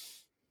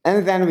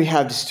 And then we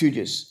have the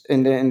studios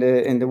in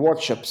the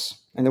workshops.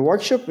 In the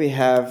workshop we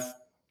have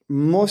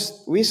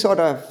we sort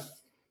of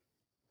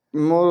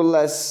more or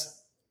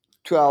less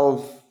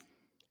 12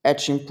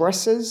 etching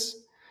presses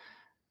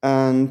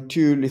and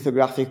three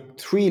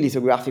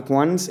lithographic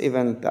ones,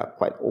 even they're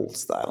quite old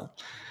style.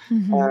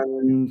 Mm-hmm.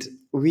 And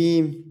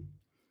we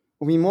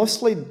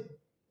mostly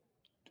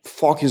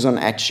focus on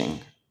etching,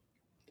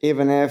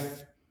 even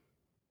if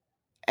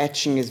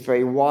etching is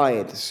very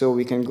wide. So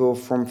we can go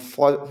from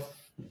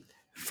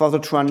photo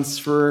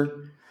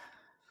transfer,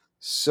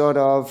 sort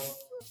of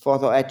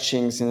photo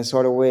etchings in a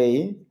sort of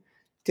way,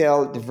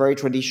 till the very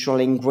traditional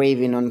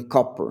engraving on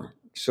copper.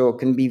 So it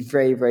can be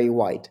very, very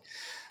wide.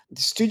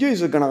 The studio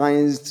is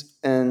organized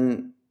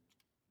and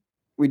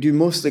we do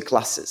mostly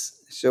classes.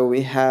 So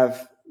we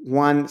have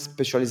one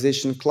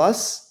specialization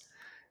class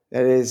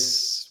that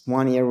is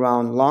 1 year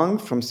round long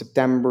from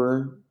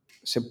October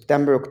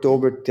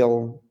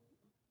till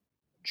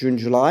June,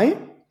 July,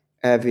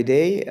 every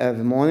day,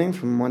 every morning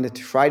from Monday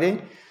to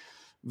Friday.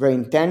 Very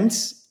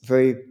intense,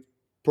 very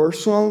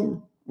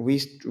personal. We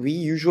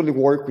usually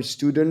work with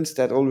students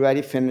that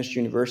already finished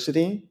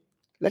university.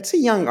 Let's say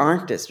young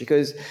artists,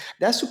 because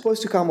they're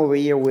supposed to come over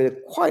here with a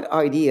quite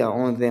idea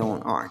on their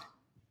own art.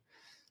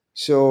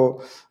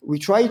 So we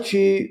try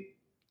to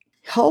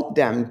help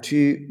them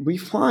to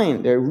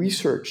refine their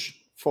research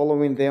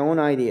following their own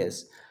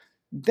ideas.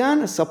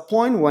 Then, at some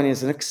point when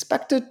it's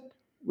unexpected,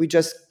 we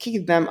just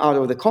kick them out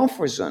of the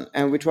comfort zone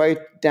and we try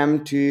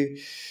them to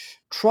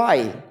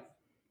try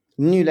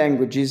new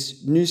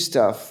languages, new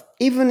stuff,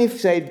 even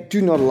if they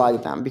do not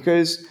like them,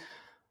 because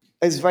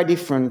it's very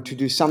different to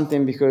do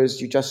something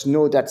because you just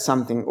know that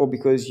something or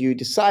because you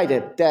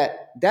decided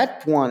that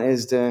that one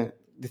is the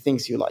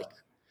things you like.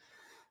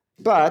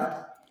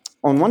 But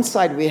on one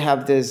side, we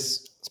have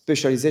this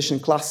specialization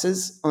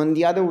classes. On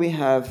the other, we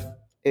have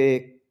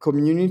a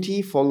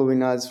community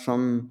following us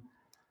from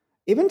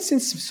even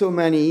since so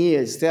many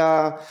years. They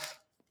are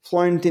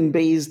Florentine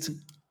based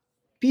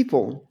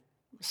people.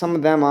 Some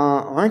of them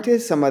are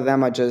artists, some of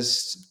them are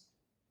just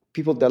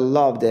people that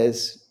love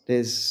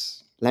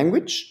this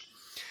language.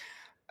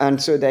 And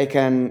so they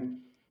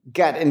can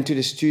get into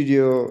the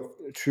studio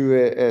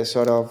through a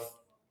sort of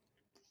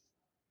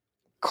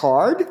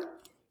card,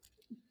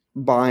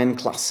 buying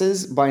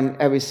classes, buying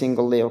every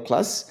single layer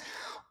class.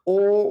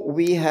 Or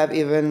we have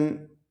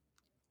even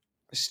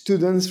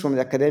students from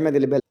the Accademia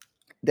delle Belle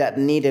that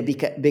need a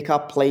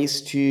backup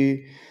place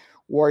to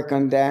work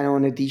on their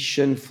own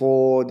edition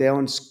for their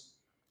own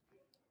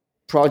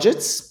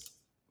projects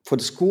for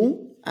the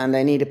school, and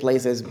they need a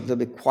place that's a little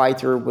bit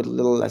quieter with a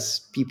little less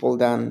people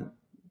than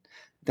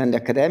the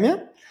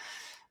academia.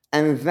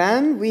 And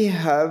then we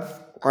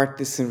have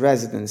artists in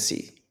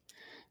residency.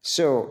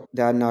 So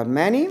there are not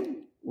many.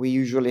 We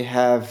usually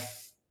have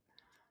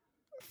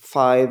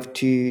 5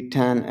 to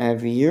 10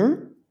 every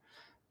year.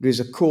 There's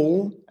a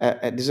call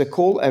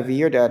every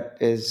year that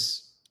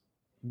is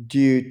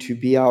due to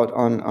be out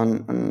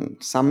on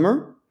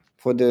summer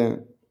for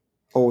the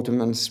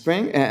autumn and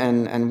spring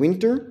and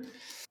winter.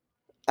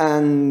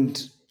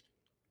 And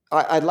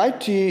I'd like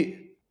to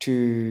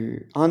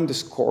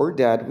underscore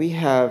that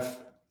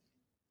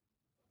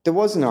there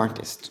was an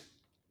artist,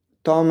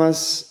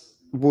 Thomas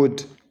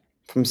Wood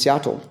from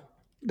Seattle,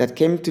 that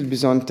came to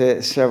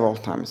Bisonte several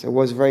times. He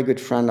was a very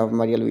good friend of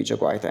Maria Luigia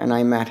Guaita, and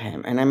I met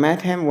him. And I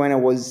met him when I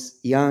was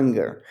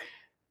younger.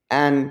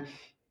 And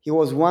he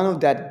was one of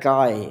that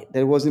guy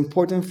that was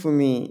important for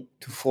me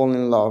to fall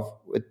in love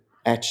with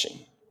etching.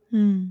 He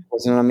Mm.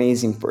 was an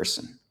amazing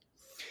person.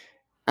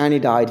 And he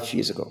died a few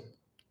years ago.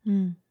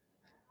 Mm.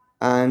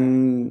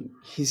 And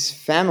his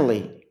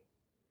family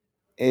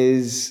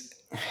is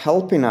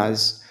helping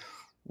us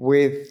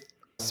with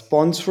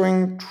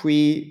sponsoring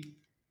 3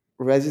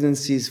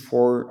 residencies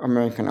for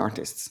American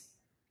artists.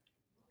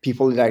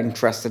 People that are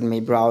interested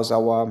may browse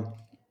our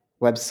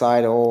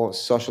website or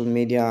social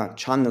media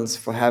channels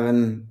for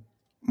having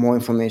more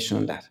information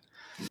on that.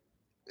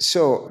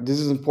 So this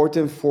is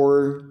important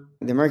for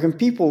the American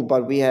people,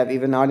 but we have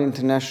even other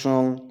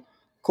international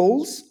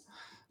calls.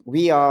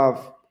 We are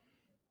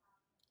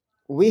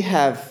we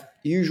have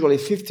usually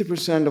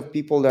 50% of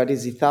people that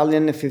is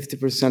Italian and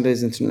 50%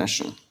 is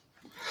international.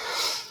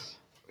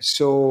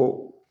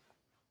 So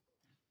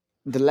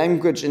the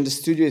language in the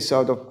studio is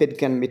sort of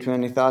pitkin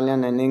between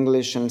Italian and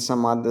English and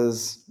some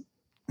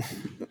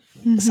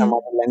Mm-hmm.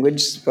 other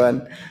languages,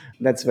 but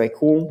that's very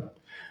cool.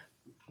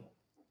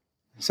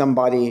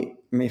 Somebody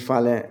may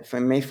find it a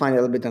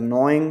little bit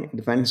annoying. It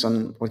depends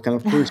on what kind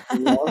of person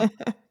you are.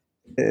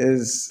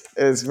 Is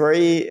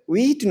very.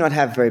 We do not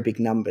have very big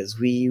numbers.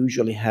 We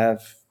usually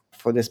have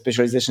for the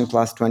specialization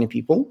class 20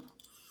 people.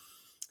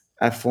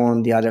 For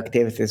the other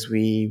activities,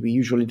 we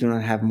usually do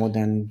not have more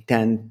than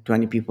 10,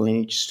 20 people in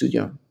each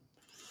studio.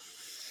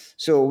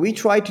 So we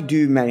try to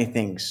do many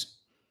things.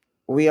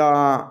 We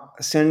are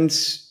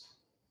since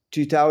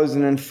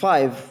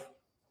 2005,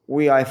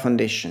 we are a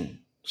foundation.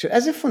 So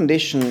as a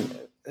foundation,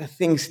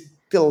 things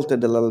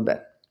tilted a little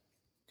bit.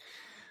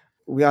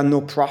 We are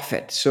no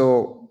profit.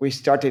 So we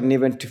started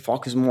even to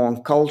focus more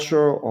on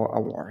culture or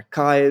our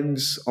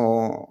archives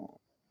or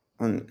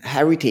on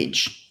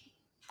heritage,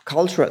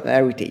 cultural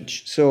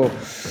heritage. So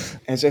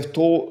as I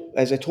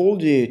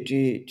told you,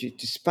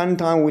 to spend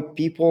time with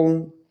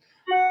people,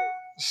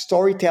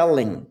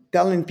 storytelling,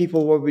 telling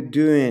people what we're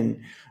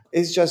doing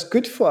is just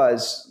good for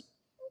us.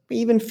 We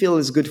even feel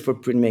it's good for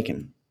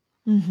printmaking.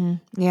 Mm-hmm.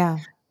 Yeah.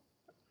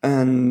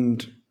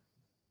 And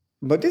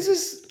but this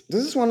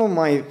is one of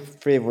my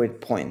favorite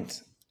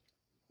points.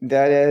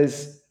 That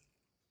is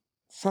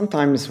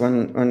sometimes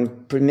when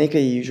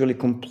printmaker usually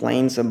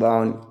complains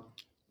about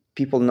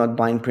people not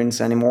buying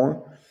prints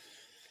anymore,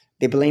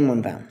 they blame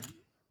on them.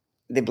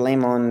 They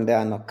blame on they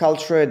are not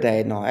cultured,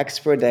 they are not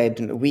expert.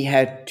 We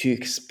had to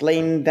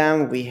explain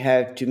them. We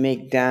had to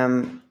make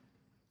them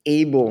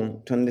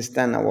able to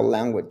understand our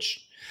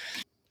language.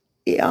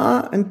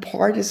 Yeah, and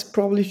part is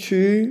probably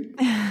true.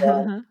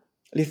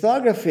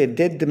 Lithography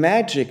did the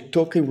magic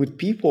talking with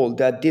people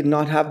that did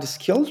not have the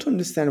skill to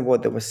understand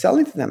what they were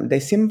selling to them.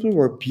 They simply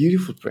were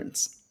beautiful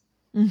prints.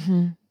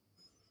 Mm-hmm.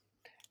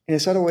 In a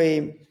sort of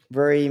way,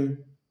 very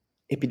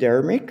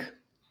epidermic.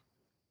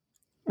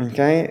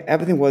 Okay,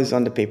 everything was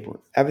on the paper.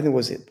 Everything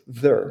was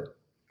there.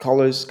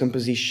 Colors,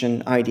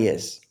 composition,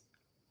 ideas,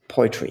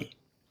 poetry.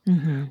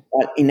 Mm-hmm.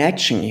 But in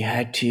etching, you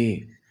had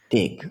to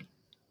dig.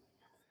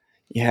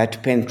 You had to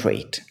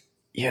penetrate.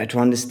 You had to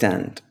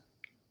understand.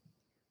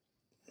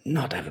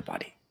 Not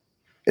everybody.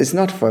 It's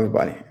not for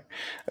everybody.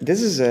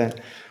 This is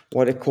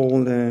what I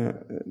call the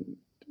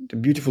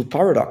beautiful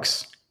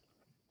paradox.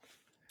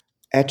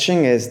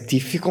 Etching is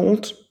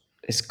difficult,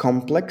 is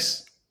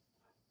complex,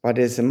 but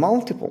it's a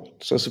multiple.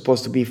 So it's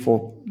supposed to be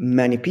for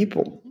many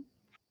people.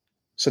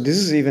 So this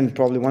is even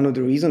probably one of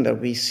the reasons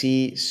that we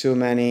see so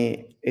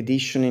many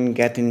editioning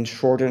getting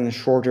shorter and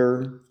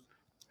shorter,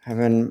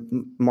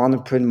 having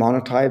monoprint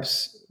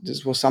monotypes.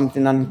 This was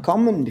something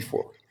uncommon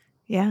before.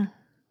 Yeah.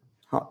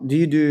 Are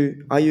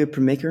you a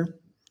printmaker?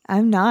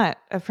 I'm not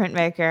a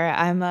printmaker.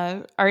 I'm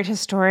a art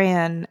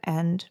historian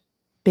and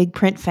big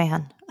print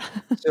fan.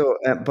 So,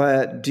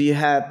 but do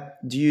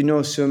you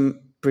know some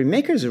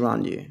printmakers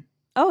around you?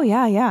 Oh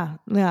yeah, yeah,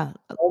 yeah.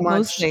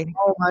 Mostly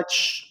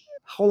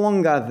How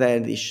long are their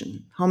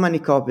edition? How many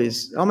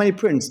copies, how many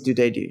prints do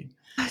they do?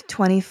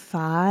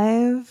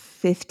 25,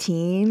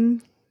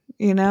 15.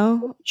 You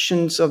know.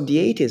 Editions of the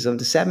 80s, of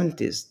the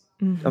 70s,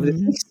 of the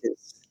Mm-hmm.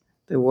 60s.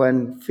 There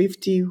were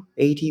 50,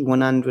 80,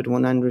 100,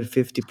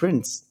 150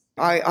 prints.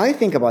 I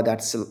think about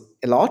that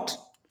a lot.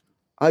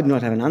 I do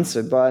not have an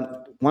answer,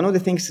 but one of the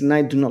things that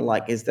I do not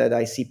like is that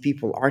I see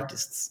people,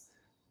 artists,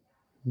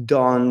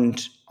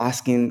 don't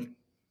asking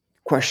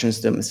questions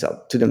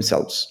to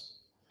themselves.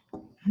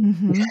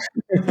 Mm-hmm.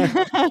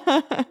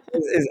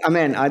 I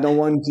mean, I don't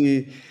want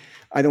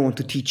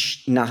to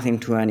teach nothing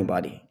to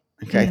anybody.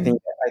 Okay, Mm.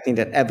 I think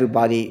that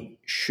everybody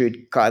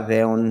should cut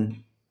their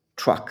own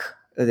track,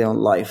 their own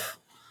life,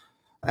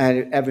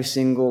 and every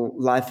single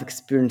life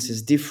experience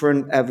is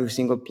different. Every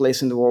single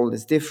place in the world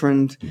is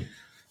different.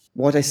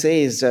 What I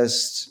say is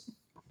just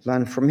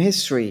learn from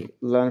history,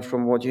 learn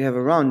from what you have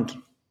around,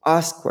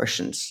 ask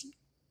questions,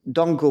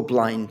 don't go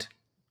blind,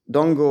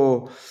 don't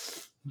go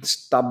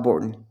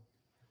stubborn.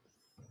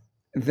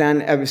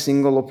 Then every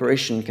single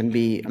operation can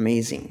be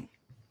amazing.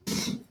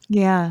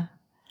 Yeah,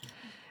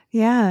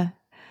 yeah.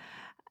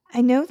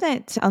 I know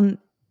that on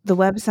the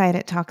website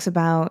it talks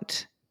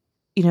about,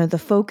 the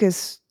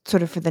focus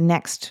sort of for the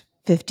next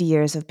 50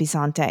 years of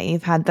Bisante.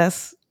 You've had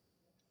this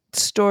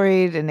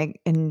storied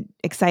and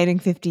exciting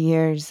 50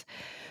 years.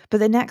 But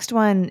the next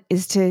one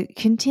is to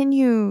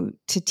continue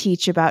to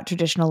teach about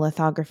traditional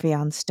lithography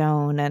on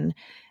stone and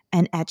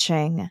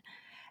etching.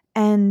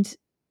 And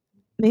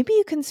maybe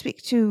you can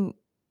speak to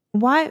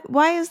why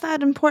is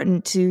that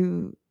important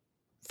to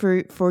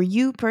for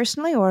you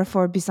personally or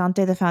for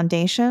Bisante the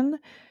Foundation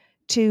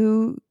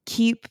to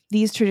keep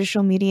these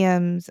traditional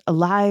mediums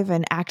alive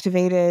and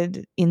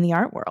activated in the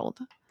art world?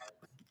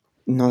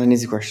 Not an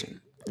easy question.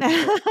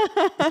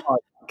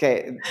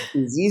 Okay,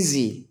 it's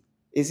easy.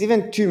 It's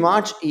even too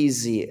much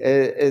easy.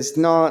 It's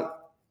not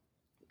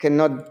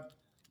cannot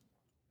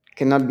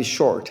cannot be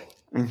short.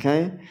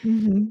 Okay,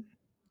 Mhm.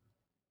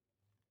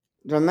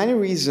 there are many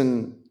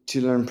reasons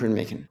to learn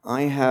printmaking.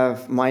 I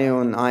have my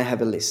own. I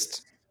have a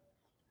list.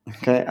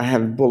 Okay, I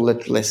have a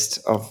bullet list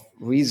of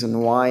reason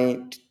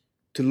why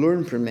to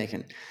learn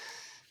printmaking.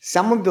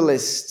 Some of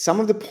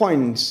the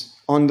points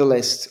on the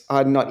list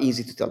are not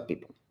easy to tell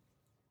people.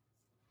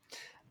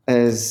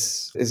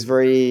 Is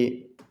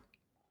very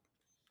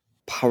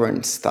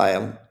parent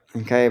style.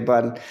 Okay,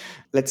 but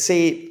let's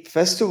say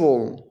first of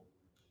all,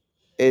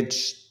 it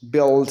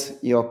builds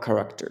your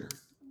character.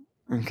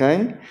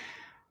 Okay,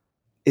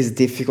 it's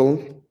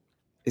difficult,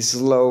 it's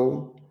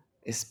slow,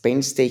 it's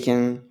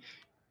painstaking.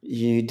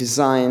 You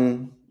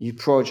design, you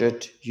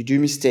project, you do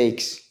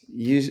mistakes,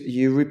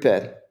 you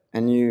repair,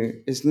 and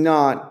you it's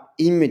not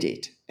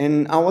immediate.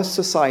 In our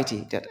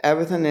society, that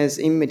everything is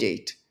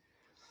immediate.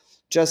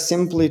 just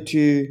simply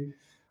to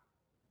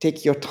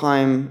take your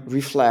time,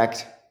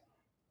 reflect,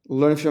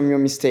 learn from your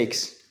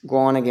mistakes, go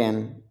on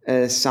again,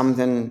 is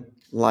something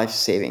life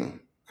saving.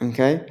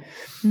 Okay.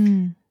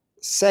 Mm.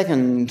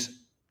 Second,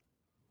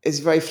 it's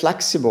very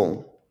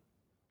flexible.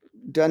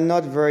 There are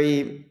not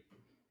very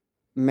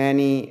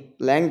many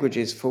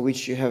languages for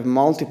which you have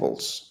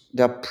multiples.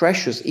 They're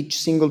precious. Each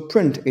single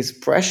print is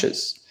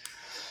precious.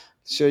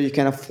 So you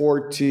can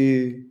afford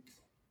to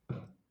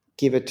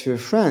give it to a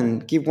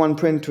friend, give one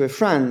print to a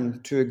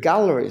friend, to a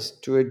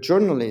gallerist, to a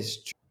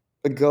journalist,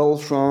 a girl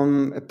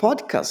from a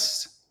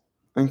podcast.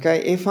 Okay,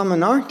 if I'm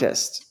an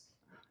artist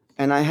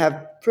and I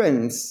have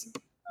prints,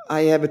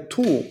 I have a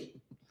tool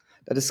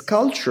that a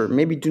sculpture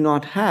maybe do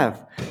not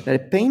have, that a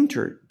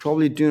painter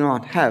probably do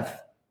not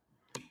have.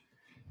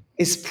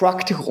 It's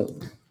practical.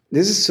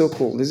 This is so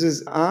cool. This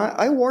is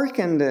I work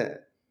in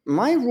the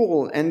my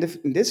role and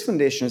this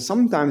foundation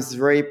sometimes is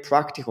very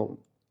practical,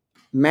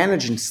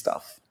 managing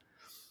stuff.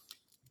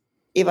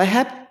 If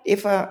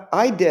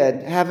I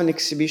did have an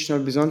exhibition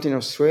of Byzantine in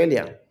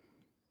Australia,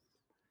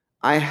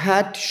 I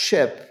had to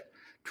ship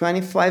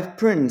 25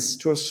 prints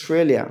to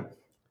Australia,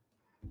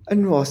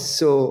 and it was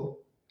so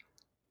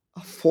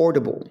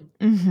affordable.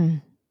 Hmm.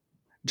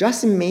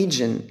 Just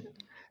imagine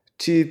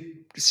to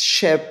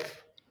ship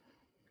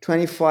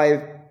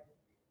 25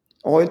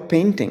 oil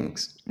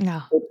paintings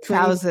No, for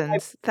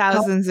 25.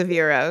 thousands of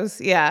euros.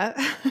 Yeah.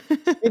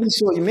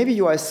 Maybe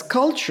you are a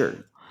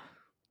sculptor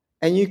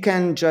and you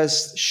can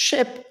just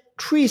ship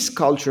three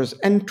sculptures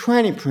and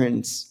 20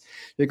 prints.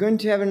 You're going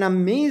to have an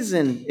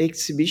amazing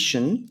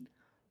exhibition,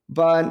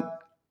 but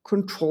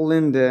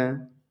controlling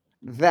the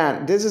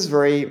that this is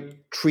very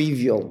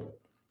trivial.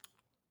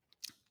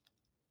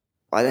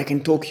 But I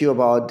can talk to you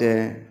about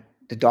the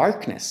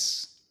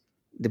darkness,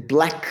 the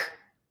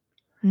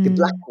the Mm.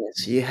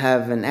 blackness. You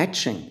have an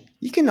etching.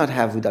 You cannot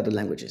have with other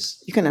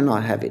languages. You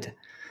cannot have it.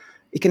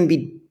 It can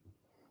be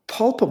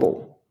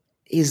palpable,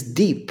 is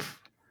deep,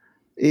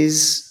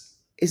 is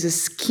a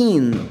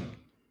skin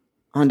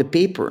on the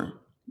paper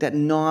that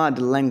no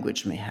other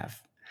language may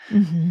have.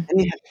 Hmm.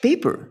 And you have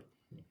paper.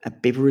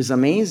 Paper is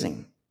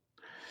amazing.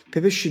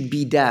 Paper should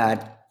be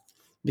that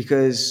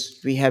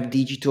because we have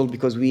digital,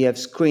 because we have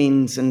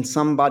screens, and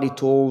somebody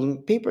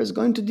told paper is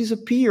going to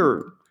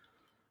disappear.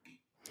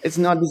 It's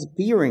not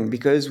disappearing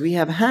because we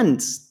have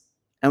hands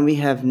and we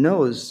have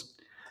nose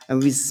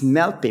and we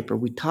smell paper,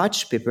 we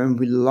touch paper, and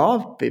we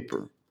love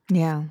paper.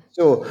 Yeah.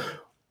 So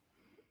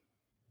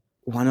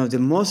one of the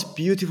most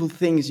beautiful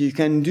things you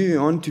can do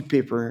onto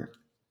paper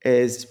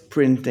is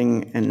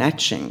printing and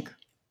etching.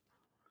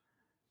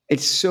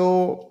 It's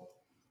so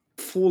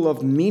full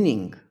of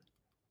meaning.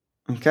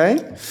 Okay?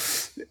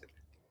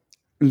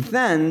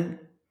 Then,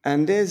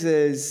 and this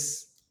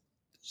is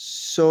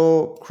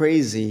so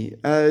crazy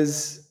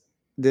as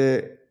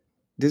the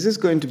this is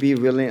going to be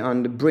really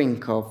on the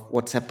brink of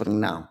what's happening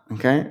now.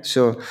 Okay?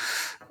 So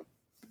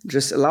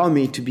just allow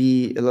me to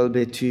be a little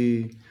bit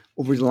too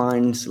over the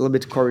lines, a little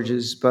bit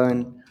courageous,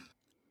 but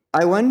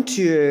I went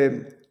to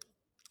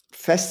a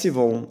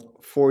festival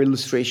for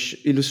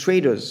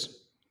illustrators,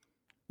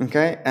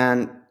 okay,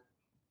 and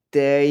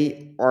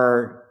they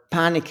are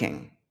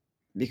panicking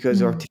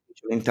because of Mm.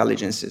 artificial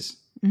intelligences,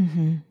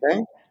 Hmm. okay,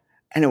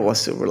 and it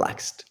was so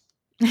relaxed.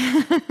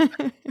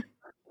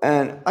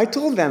 And I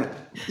told them,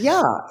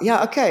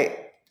 yeah,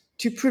 okay,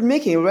 to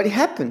printmaking already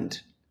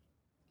happened.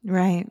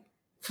 Right.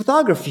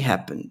 Photography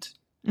happened.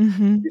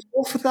 Hmm.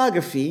 Before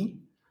photography,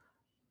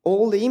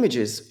 all the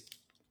images,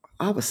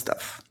 our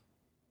stuff.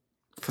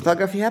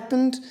 Photography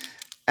happened,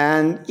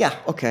 and yeah,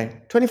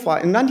 okay,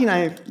 25,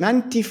 99,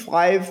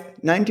 95,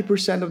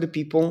 90% of the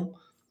people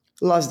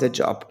lost their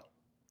job,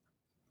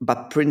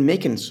 but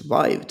printmaking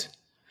survived.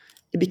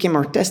 It became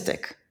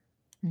artistic.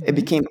 It Hmm.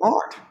 became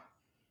art,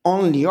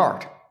 only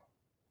art.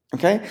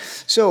 Okay,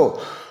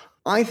 so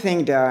I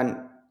think that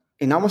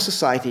in our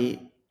society,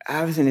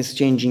 everything is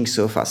changing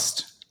so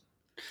fast.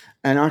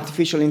 And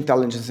artificial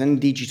intelligence and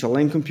digital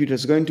and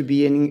computers are going to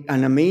be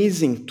an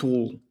amazing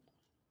tool.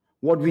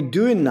 What we're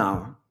doing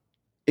now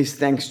is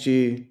thanks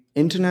to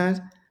internet,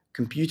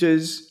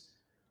 computers,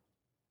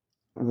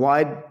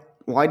 wide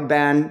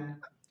wideband.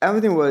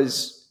 Everything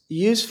was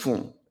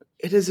useful.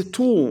 It is a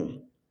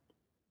tool.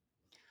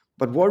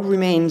 But what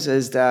remains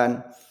is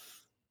that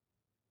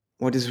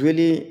what is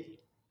really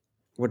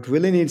what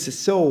really needs a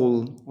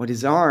soul, what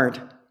is art,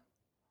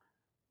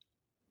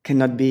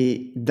 cannot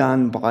be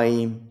done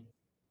by.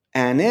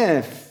 And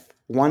if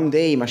one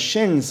day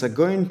machines are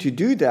going to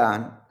do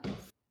that,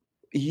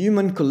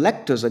 human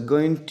collectors are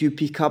going to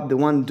pick up the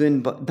one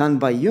done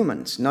by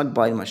humans, not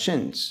by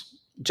machines,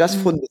 just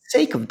for Mm. the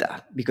sake of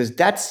that, because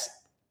that's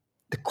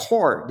the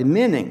core, the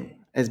meaning,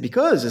 is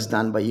because it's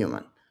done by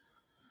human,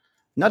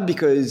 not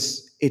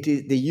because it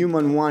is the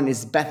human one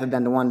is better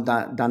than the one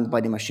done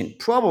by the machine.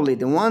 Probably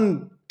the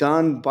one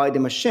done by the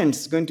machine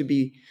is going to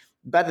be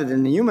better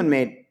than the human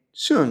made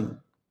soon,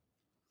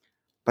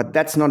 but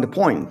that's not the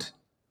point.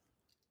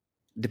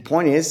 The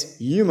point is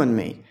human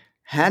made,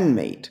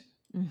 handmade.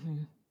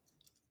 Hmm.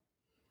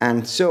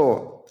 And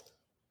so,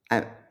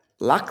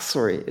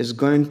 luxury is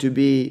going to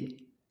be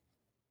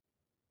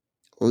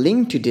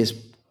linked to this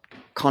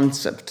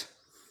concept.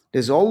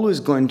 There's always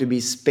going to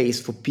be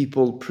space for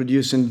people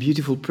producing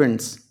beautiful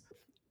prints,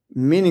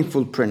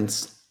 meaningful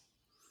prints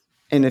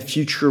in a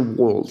future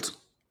world,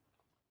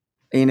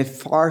 in a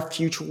far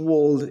future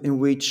world in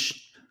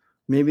which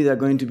maybe there are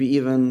going to be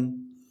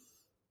even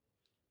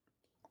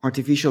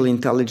artificial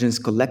intelligence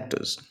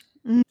collectors.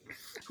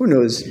 Who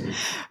knows?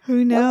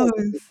 Who knows?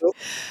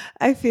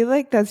 I feel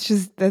like that's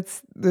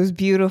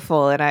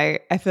beautiful, and I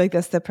feel like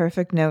that's the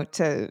perfect note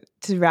to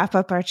wrap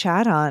up our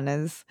chat on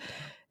is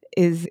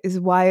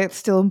why it's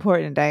still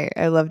important.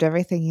 I loved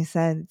everything you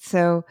said.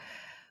 So,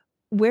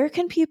 where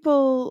can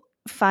people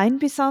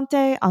find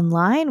Bisante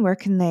online? Where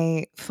can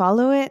they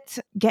follow it,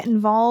 get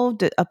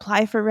involved,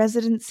 apply for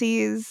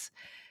residencies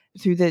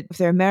through if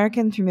they're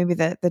American, through maybe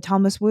the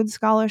Thomas Wood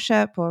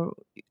Scholarship or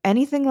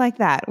anything like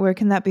that? Where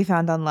can that be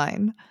found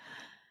online?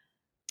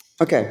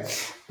 Okay,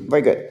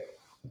 very good.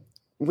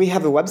 We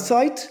have a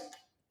website,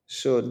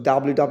 so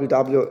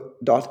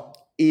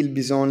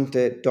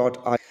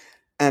www.ilbisonte.io,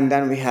 and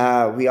then we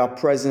are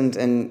present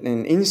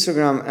in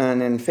Instagram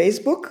and in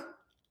Facebook.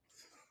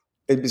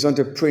 Il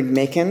Bisonte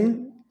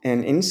Printmaking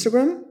in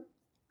Instagram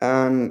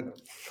and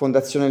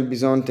Fondazione Il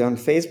Bisonte on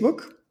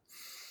Facebook.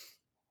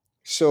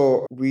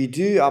 So we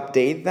do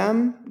update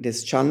them,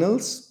 these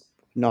channels.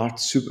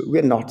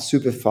 We're not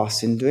super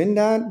fast in doing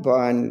that,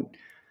 but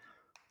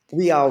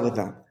we are with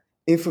them.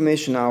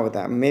 Information are with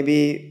them.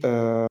 Maybe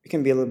we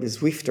can be a little bit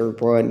swifter,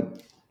 but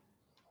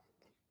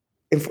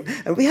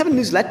and we have a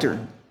newsletter.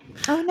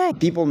 Oh, nice.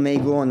 People may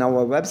go on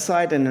our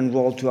website and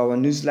enroll to our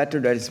newsletter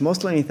that is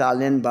mostly in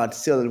Italian, but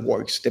still it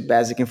works. The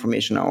basic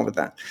information are over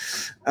there.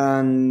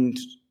 And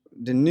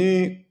the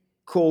new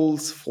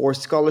calls for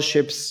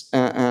scholarships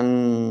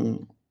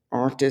and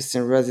artists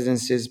and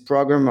residencies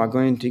program are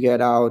going to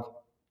get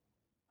out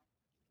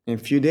in a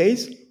few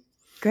days,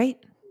 Great.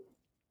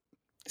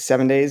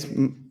 7 days,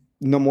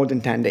 no more than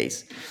 10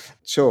 days.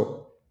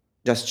 So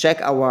just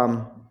check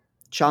our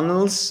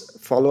channels,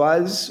 follow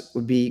us,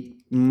 would be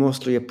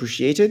mostly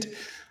appreciated.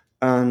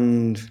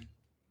 And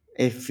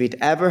if it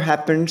ever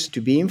happens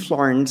to be in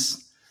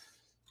Florence,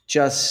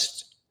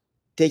 just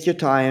take your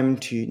time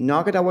to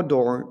knock at our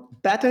door,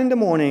 better in the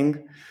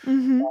morning.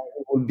 Mm-hmm.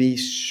 We will be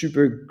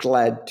super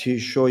glad to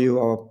show you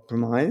our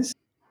premise.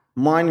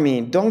 Mind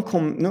me, don't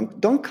come, no,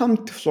 don't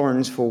come to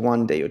Florence for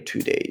 1 day or 2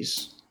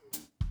 days.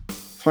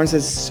 Florence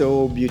is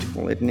so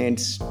beautiful; it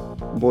needs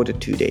more than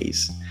 2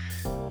 days.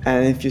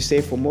 And if you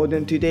stay for more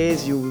than 2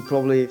 days, you will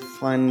probably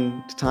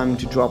find time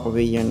to drop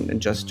away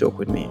and just talk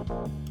with me.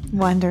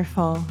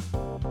 Wonderful.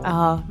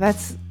 Oh,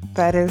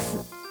 that is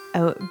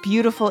a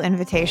beautiful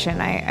invitation.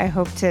 I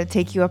hope to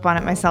take you up on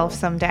it myself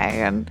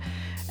someday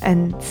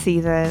and see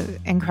the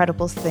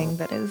incredible thing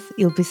that is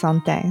Il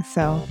Bisonte.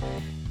 So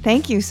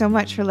thank you so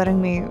much for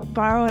letting me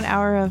borrow an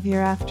hour of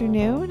your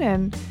afternoon,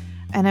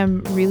 and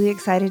I'm really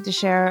excited to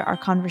share our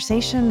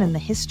conversation and the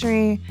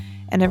history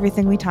and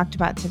everything we talked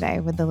about today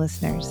with the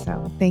listeners.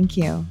 So thank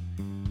you.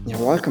 You're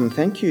welcome.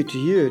 Thank you to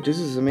you. This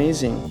is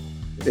amazing.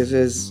 This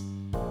is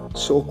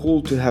so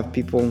cool to have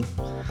people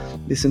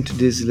listen to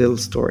this little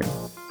story.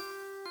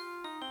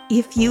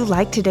 If you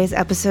like today's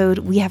episode,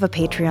 we have a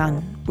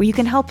Patreon where you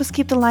can help us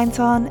keep the lights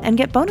on and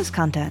get bonus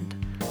content,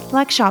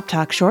 like Shop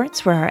Talk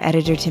Shorts, where our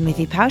editor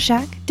Timothy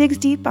Pauschak digs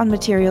deep on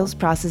materials,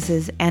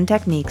 processes, and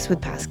techniques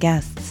with past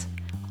guests.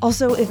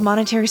 Also, if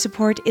monetary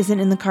support isn't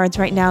in the cards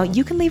right now,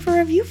 you can leave a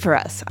review for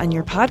us on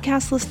your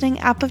podcast listening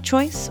app of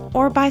choice,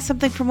 or buy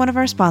something from one of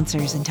our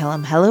sponsors and tell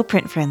them Hello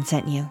Print Friend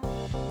sent you.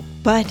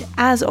 But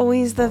as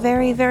always, the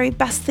very, very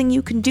best thing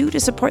you can do to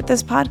support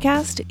this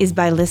podcast is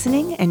by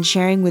listening and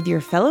sharing with your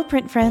fellow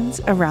print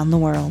friends around the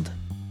world.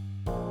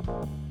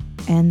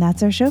 And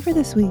that's our show for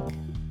this week.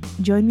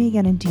 Join me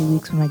again in 2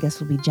 weeks when my guest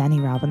will be Jenny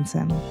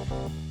Robinson.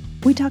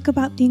 We talk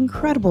about the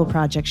incredible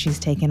project she's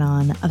taken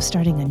on of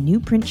starting a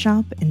new print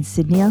shop in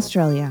Sydney,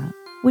 Australia,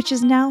 which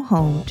is now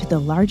home to the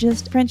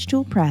largest French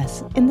tool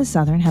press in the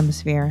Southern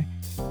Hemisphere.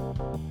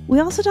 We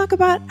also talk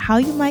about how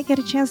you might get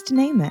a chance to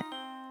name it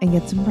and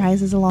get some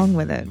prizes along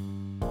with it.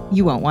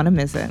 You won't want to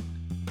miss it.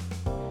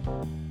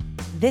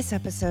 This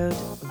episode,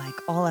 like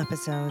all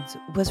episodes,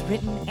 was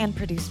written and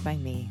produced by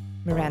me,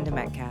 Miranda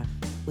Metcalf,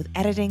 with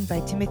editing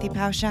by Timothy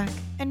Pauschak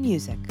and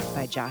music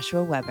by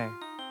Joshua Weber.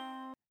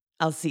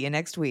 I'll see you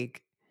next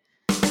week.